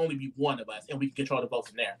 it will only be one of us, and we can control the vote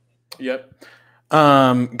from there. Yep.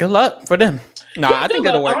 Good luck for them. No, I think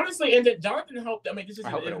it'll work. Honestly, and Jonathan Hope. I mean, this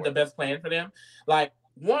isn't the best plan for them. Like,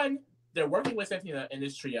 one, they're working with Santina in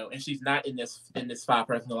this trio, and she's not in this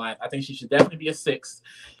 5-person alliance. I think she should definitely be a 6.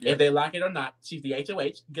 If they like it or not, she's the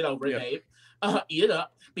HOH. Get over it, babe. Eat it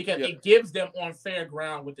up, because it gives them on fair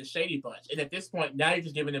ground with the Shady Bunch. And at this point, now you're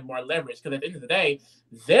just giving them more leverage, because at the end of the day,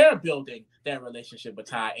 they're building their relationship with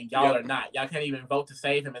Ty, and y'all are not. Y'all can't even vote to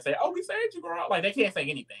save him and say, "Oh, we saved you, girl." Like, they can't say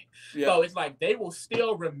anything. So it's like they will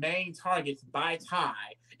still remain targets by Ty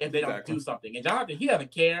if they don't do something. And Jonathan, he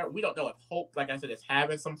doesn't care. We don't know if Hope, like I said, is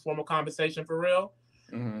having some formal conversation for real.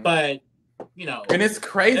 But you know, and it's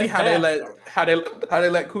crazy how they let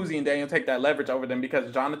Kuzi and Daniel take that leverage over them,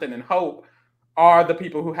 because Jonathan and Hope are the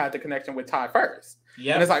people who had the connection with Ty first.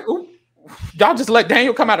 Yeah, and it's like, ooh, y'all just let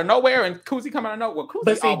Daniel come out of nowhere and Kuzi come out of nowhere. Well,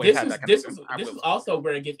 Kuzi always had that connection. This is also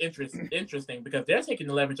where it gets interesting, because they're taking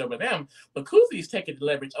the leverage over them, but Kuzi's taking the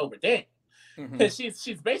leverage over Daniel. Because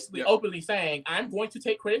she's basically openly saying, I'm going to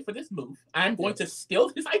take credit for this move. I'm going to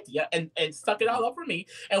steal this idea and suck it all up for me.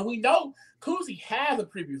 And we know Kuzi has a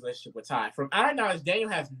previous relationship with Ty. From our knowledge, Daniel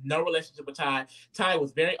has no relationship with Ty. Ty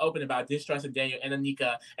was very open about distrusting Daniel and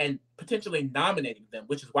Anika and potentially nominating them,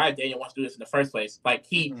 which is why Daniel wants to do this in the first place. Like,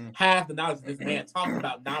 he has the knowledge of this man talking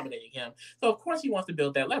about nominating him. So, of course, he wants to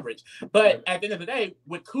build that leverage. But at the end of the day,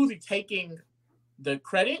 with Kuzi taking the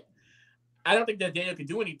credit, I don't think that Daniel could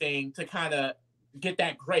do anything to kind of get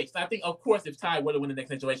that grace. I think, of course, if Ty were to win the next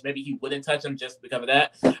situation, maybe he wouldn't touch him just because of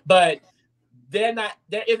that. But there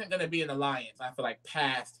isn't going to be an alliance, I feel like,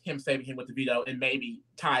 past him saving him with the veto and maybe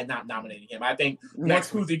Ty not nominating him. I think once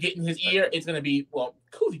Kuzi get in his ear, it's going to be, well,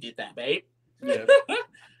 Kuzi did that, babe. Yeah.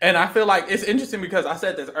 And I feel like it's interesting because I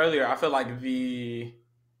said this earlier. I feel like the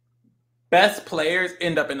best players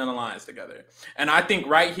end up in an alliance together. And I think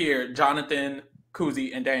right here, Jonathan,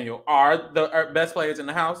 Kuzi, and Daniel are the best players in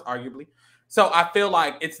the house, arguably. So I feel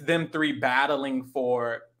like it's them three battling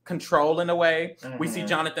for control in a way. We see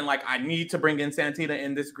Jonathan like, I need to bring in Santina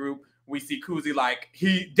in this group. We see Kuzi like,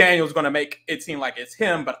 Daniel's going to make it seem like it's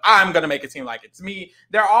him, but I'm going to make it seem like it's me.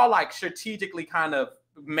 They're all like strategically kind of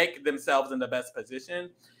make themselves in the best position.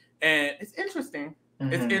 And it's interesting.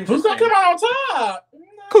 It's interesting. Who's going to come out on top?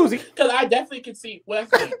 Kuzi. Because I definitely can see,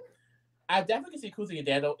 I definitely can see Kuzi and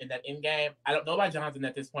Daniel in that end game. I don't know about Jonathan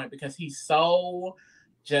at this point because he's so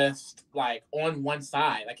just like on one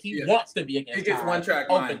side. Like he wants to be against. He gets one track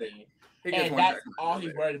openly. And that's all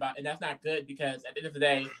he's worried about. And that's not good because at the end of the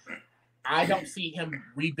day, I don't see him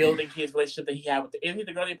rebuilding his relationship that he had with any of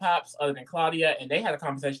the girly pops other than Claudia. And they had a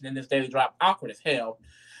conversation in this daily drop, awkward as hell.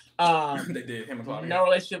 They did, him and Claudia. No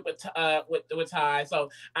relationship with Ty. So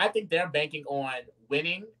I think they're banking on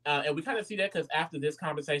winning. And we kind of see that because after this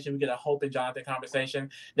conversation, we get a Hope and Jonathan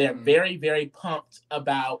conversation. They're very, very pumped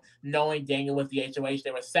about knowing Daniel was the HOH.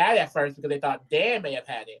 They were sad at first because they thought Dan may have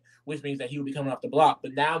had it, which means that he would be coming off the block.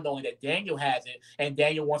 But now knowing that Daniel has it and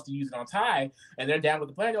Daniel wants to use it on Ty, and they're down with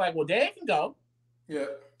the plan, they're like, well, Dan can go. Yeah.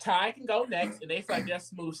 Ty can go next, and they feel like they're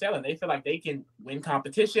smooth sailing. They feel like they can win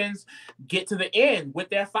competitions, get to the end with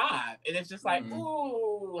their 5. And it's just like,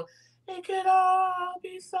 ooh, it could all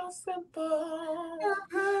be so simple.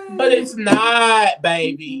 But it's not,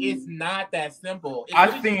 baby. It's not that simple. I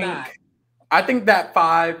think that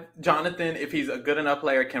 5, Jonathan, if he's a good enough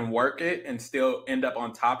player, can work it and still end up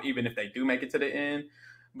on top, even if they do make it to the end.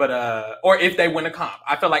 But or if they win a comp.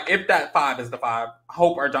 I feel like if that 5 is the 5,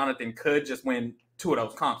 Hope or Jonathan could just win 2 of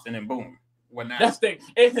those comps and then boom. That's the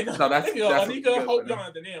thing. So that's Anika, Hope,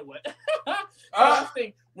 Jonathan, then what? I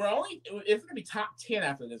think it's gonna be top 10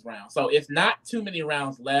 after this round. So it's not too many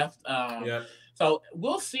rounds left. So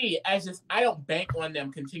we'll see. I don't bank on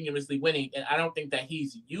them continuously winning, and I don't think that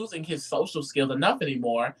he's using his social skills enough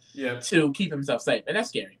anymore to keep himself safe, and that's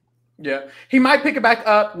scary. Yeah, he might pick it back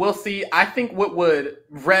up. We'll see. I think what would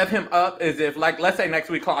rev him up is if, like, let's say next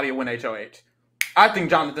week Claudia win HOH. I think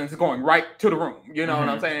Jonathan's going right to the room. You know what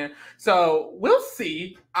I'm saying? So we'll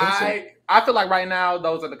see. I feel like right now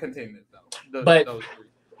those are the contenders, though.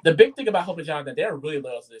 The big thing about Hope and Jonathan, they're really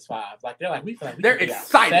loyal to this 5. Like they're like, we feel like they're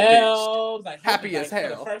excited, like happy as hell.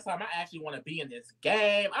 For the first time, I actually want to be in this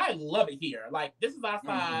game. I love it here. Like this is our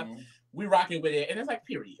 5. We rocking with it, and it's like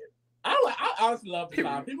period. I honestly love the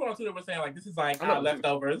 5. People on Twitter were saying like this is like our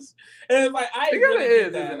leftovers, and it's like I really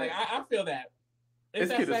is that. Like I feel that. It's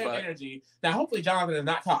that same energy. Now, hopefully, Jonathan is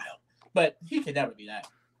not Kyle, but he can never be that.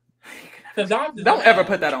 Because Jonathan don't ever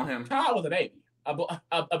put that on him. Kyle was a baby, a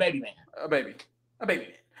baby man, a baby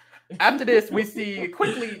man. After this, we see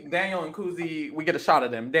quickly Daniel and Kuzi. We get a shot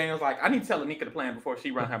of them. Daniel's like, I need to tell Anika the plan before she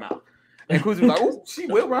run her mouth. And Kuzi was like, oh, she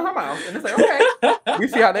will run her mouth. And it's like, okay. We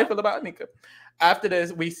see how they feel about Nika. After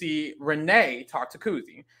this, we see Renee talk to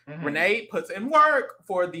Kuzi. Renee puts in work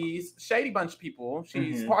for these shady bunch of people.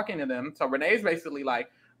 She's talking to them. So Renee's basically like,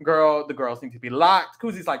 girl, the girls need to be locked.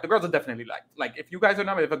 Kuzi's like, the girls are definitely locked. Like, if you guys are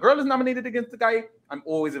nominated, if a girl is nominated against the guy, I'm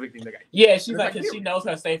always evicting the guy. Yeah, she's like, because she knows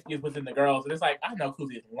her safety is within the girls. And it's like, I know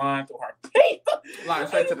Kuzi is lying through her teeth. Lying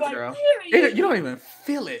straight to the girl. You don't even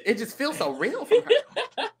feel it. It just feels so real from her.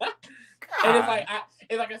 And it's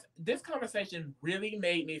like, this conversation really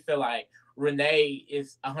made me feel like Renee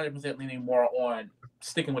is 100% leaning more on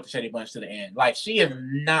sticking with the shady bunch to the end. Like, she is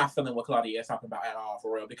not feeling what Claudia is talking about at all,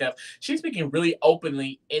 for real, because she's speaking really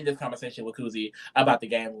openly in this conversation with Kuzi about the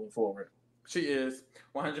game moving forward. She is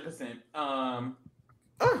 100%.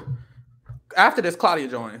 After this, Claudia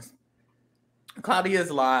joins. Claudia's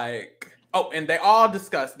like, oh, and they all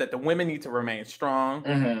discuss that the women need to remain strong.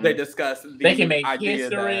 They discuss they can make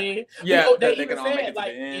history. They even can all make said, it like,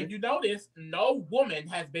 to the end. if you notice, no woman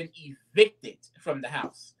has been evicted from the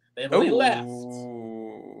house. They've only left.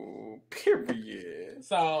 Period.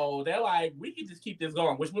 So they're like, we can just keep this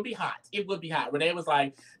going, which would be hot. It would be hot. Renee was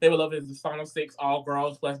like, they would love it as the final 6, all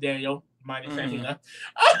girls plus Daniel minus Santina.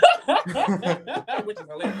 Which is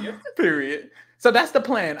hilarious. Period. So that's the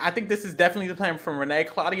plan. I think this is definitely the plan from Renee.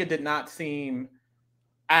 Claudia did not seem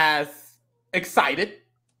as excited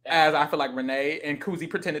as I feel like Renee and Kuzi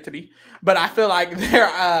pretended to be. But I feel like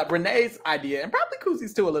Renee's idea, and probably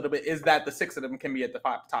Kuzi's too a little bit, is that the 6 of them can be at the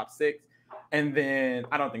top 6. And then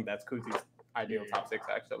I don't think that's Kuzi's ideal top 6,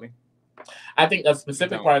 actually. I think a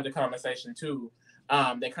specific part of the conversation, too,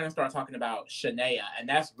 they kind of start talking about Shania. And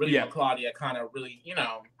that's really what Claudia kind of really,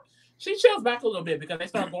 she chills back a little bit because they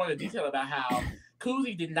start going into detail about how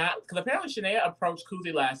Kuzi did not, because apparently Shania approached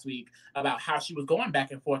Kuzi last week about how she was going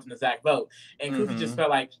back and forth in the Zach vote. And Kuzi just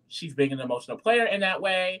felt like she's being an emotional player in that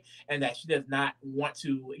way and that she does not want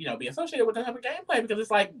to, be associated with that type of gameplay because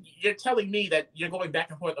it's like, you're telling me that you're going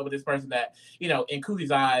back and forth over this person that, in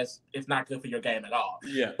Kuzi's eyes, is not good for your game at all.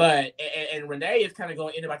 Yeah. But, and Renee is kind of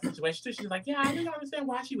going in about the situation too. She's like, yeah, I really don't understand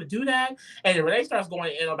why she would do that. And then Renee starts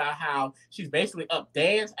going in about how she's basically up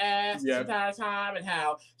Dan's ass this entire time and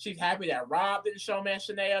how she's happy that Rob didn't show man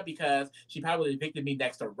Shania because she probably evicted me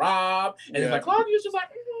next to Rob. And it's like, Claudia's just like,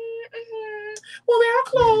 well, they are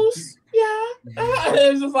close.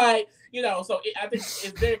 It's just like, so I think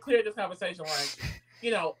it's very clear in this conversation, like,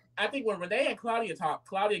 I think when Renee and Claudia talk,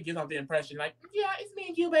 Claudia gives off the impression like, yeah, it's me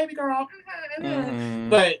and you, baby girl.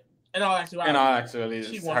 But in all actuality,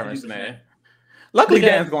 she wants to use Shania. Luckily,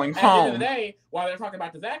 Dan's going home. At the end of the day, while they're talking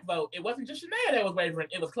about the Zach vote, it wasn't just Shania that was wavering;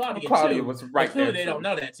 it was Claudia. Claudia was right there. Clearly, they don't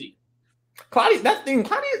know that tea. Claudia, that's the thing.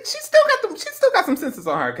 Claudia, she still got some senses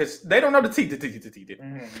on her because they don't know the tea.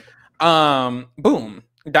 Boom.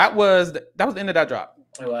 That was the end of that drop.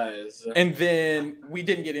 It was. And then we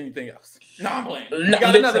didn't get anything else. No, I'm playing. We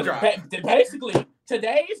got another drop. Basically,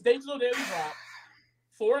 today's digital daily drop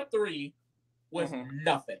 4-3 was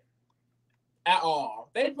nothing at all.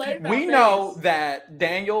 They played. We know that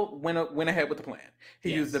Daniel went ahead with the plan.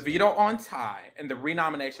 He used the veto on Ty, and the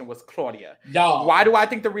renomination was Claudia. Why do I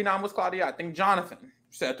think the renom was Claudia? I think Jonathan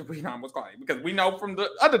said the renom was Claudia because we know from the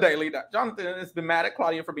other daily that Jonathan has been mad at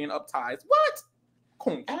Claudia for being up ties. What?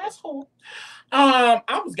 Cool. Asshole.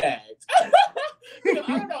 I was gagged. I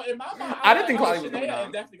don't know. In my mind, I didn't think Claudia was going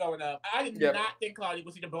up. Definitely going up. I did not think Claudia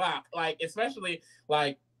was either block. Like, especially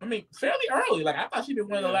fairly early. Like, I thought she'd been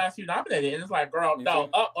one of the last few nominated, and it's like, girl, no,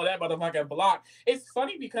 that motherfucker blocked. It's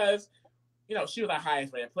funny because she was our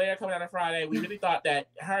highest rated player coming out on Friday. We really thought that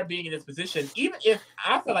her being in this position, even if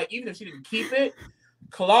she didn't keep it,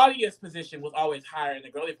 Claudia's position was always higher in the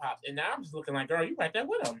girly pops. And now I'm just looking like, girl, you right there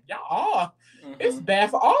with them. Y'all all. It's bad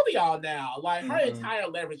for all of y'all now. Like, her entire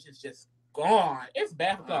leverage is just gone. It's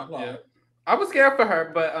bad for Claudia. I was scared for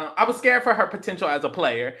her, but I was scared for her potential as a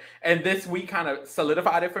player. And this week kind of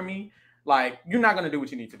solidified it for me. Like, you're not going to do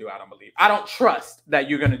what you need to do, I don't believe. I don't trust that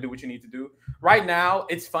you're going to do what you need to do. Right now,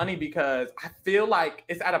 it's funny because I feel like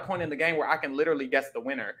it's at a point in the game where I can literally guess the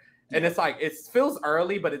winner. And it's like, it feels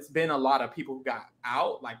early, but it's been a lot of people who got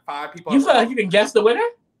out, like 5 people. You feel like you can guess the winner?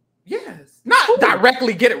 Yes. Not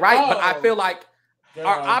directly get it right, but I feel like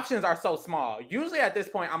our options are so small. Usually at this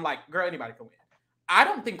point, I'm like, girl, anybody can win. I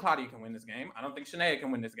don't think Claudia can win this game. I don't think Shania can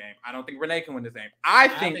win this game. I don't think Renee can win this game. I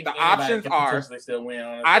think the options are. Still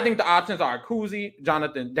win, I think the options are Kuzi,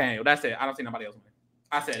 Jonathan, Daniel. That's it. I don't see nobody else win.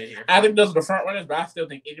 I said it here. I think those are the front runners, but I still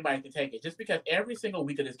think anybody can take it just because every single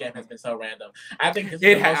week of this game has been so random. I think this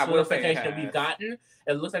is the most solidification that we've gotten.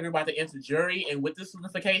 It looks like we're about to enter jury, and with this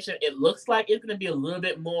solidification, it looks like it's going to be a little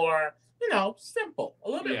bit more, simple, a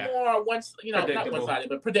little bit more not one-sided,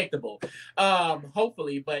 but predictable.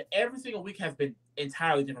 Hopefully, but every single week has been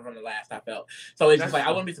entirely different from the last, I felt. So it's just like, I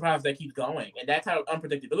wouldn't be surprised if they keep going, and that type of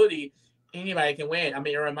unpredictability, anybody can win. I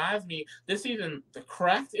mean, it reminds me, this season, the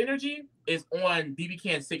craft energy is on BB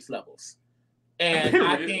Can 6 levels. And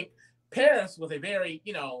I think Paris was a very,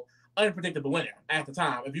 unpredictable winner at the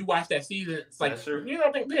time. If you watch that season, it's like, you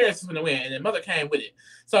don't think Paris is going to win, and then Mother came with it.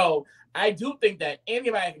 So I do think that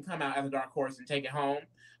anybody can come out as a dark horse and take it home.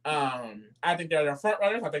 I think there are front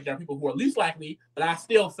runners. I think there are people who are least likely, but I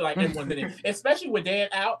still feel like everyone's in it, especially with Dan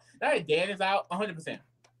out. Now that Dan is out, 100%.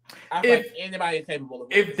 I feel like anybody is capable of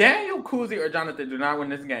winning. If Daniel, Kuzi, or Jonathan do not win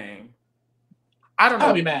this game, I don't know.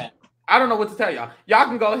 I'll be mad. I don't know what to tell y'all. Y'all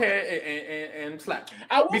can go ahead and slap me.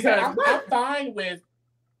 I will say I'm fine with.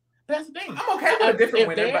 That's the thing. I'm okay with a different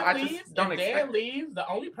winner, but I just don't expect. If Dan leaves, the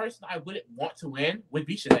only person I wouldn't want to win would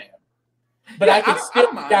be Shania. But I can still.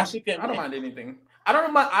 I don't mind anything. I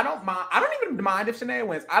don't mind. I don't even mind if Shania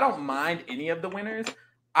wins. I don't mind any of the winners.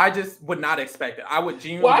 I just would not expect it. I would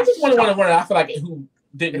genuinely. Well, I just want to win. I feel like who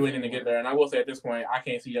didn't do anything to get there, and I will say at this point, I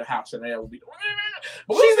can't see how Shania will be doing.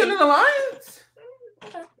 But she's in an alliance.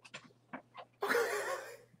 Okay.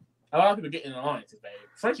 A lot of people get in alliances, babe.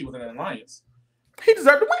 Frenchie was in an alliance. He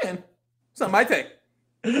deserved to win. Somebody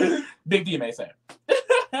take. Big D may say.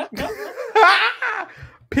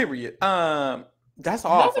 Period. That's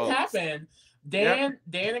all. Nothing happened. Dan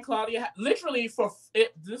and Claudia, literally for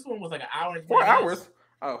it. This one was like an hour and 4 hours.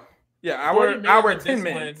 Oh, yeah, hour and 10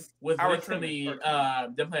 minutes. Was literally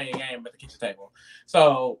them playing a game at the kitchen table.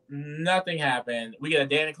 So nothing happened. We get a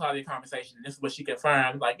Dan and Claudia conversation. And this is what she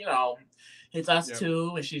confirmed. Like, it's us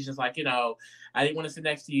too. And she's just like, I didn't want to sit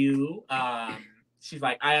next to you. She's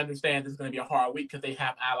like, I understand this is going to be a hard week because they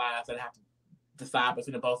have allies that have to decide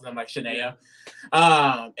between the both of them, like Shania.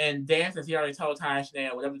 And Dan says he already told Ty and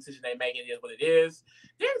Shania whatever decision they make, it is what it is.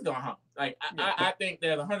 Dan's going home. Like I think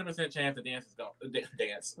there's 100% chance that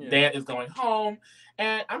Dan is going home,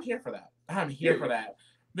 and I'm here for that. I'm here for that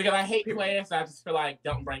because I hate players. I just feel like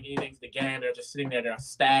don't bring anything to the game. They're just sitting there. They're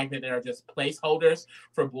stagnant. They're just placeholders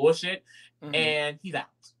for bullshit. Mm-hmm. And he's out.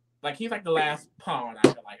 Like he's like the last pawn. I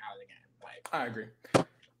feel like out of the game. Like I agree.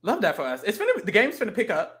 Love that for us. The game's gonna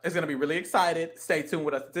pick up. It's gonna be really excited. Stay tuned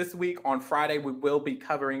with us this week. On Friday, we will be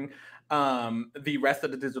covering the rest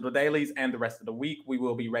of the digital dailies, and the rest of the week we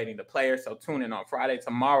will be rating the players. So tune in on Friday.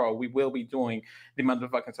 Tomorrow we will be doing the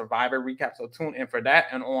motherfucking Survivor recap. So tune in for that.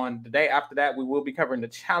 And on the day after that, we will be covering the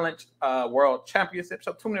Challenge World Championship.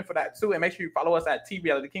 So tune in for that too. And make sure you follow us at TV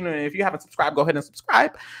Reality Kingdom. And if you haven't subscribed, go ahead and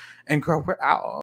subscribe. And girl, we're out.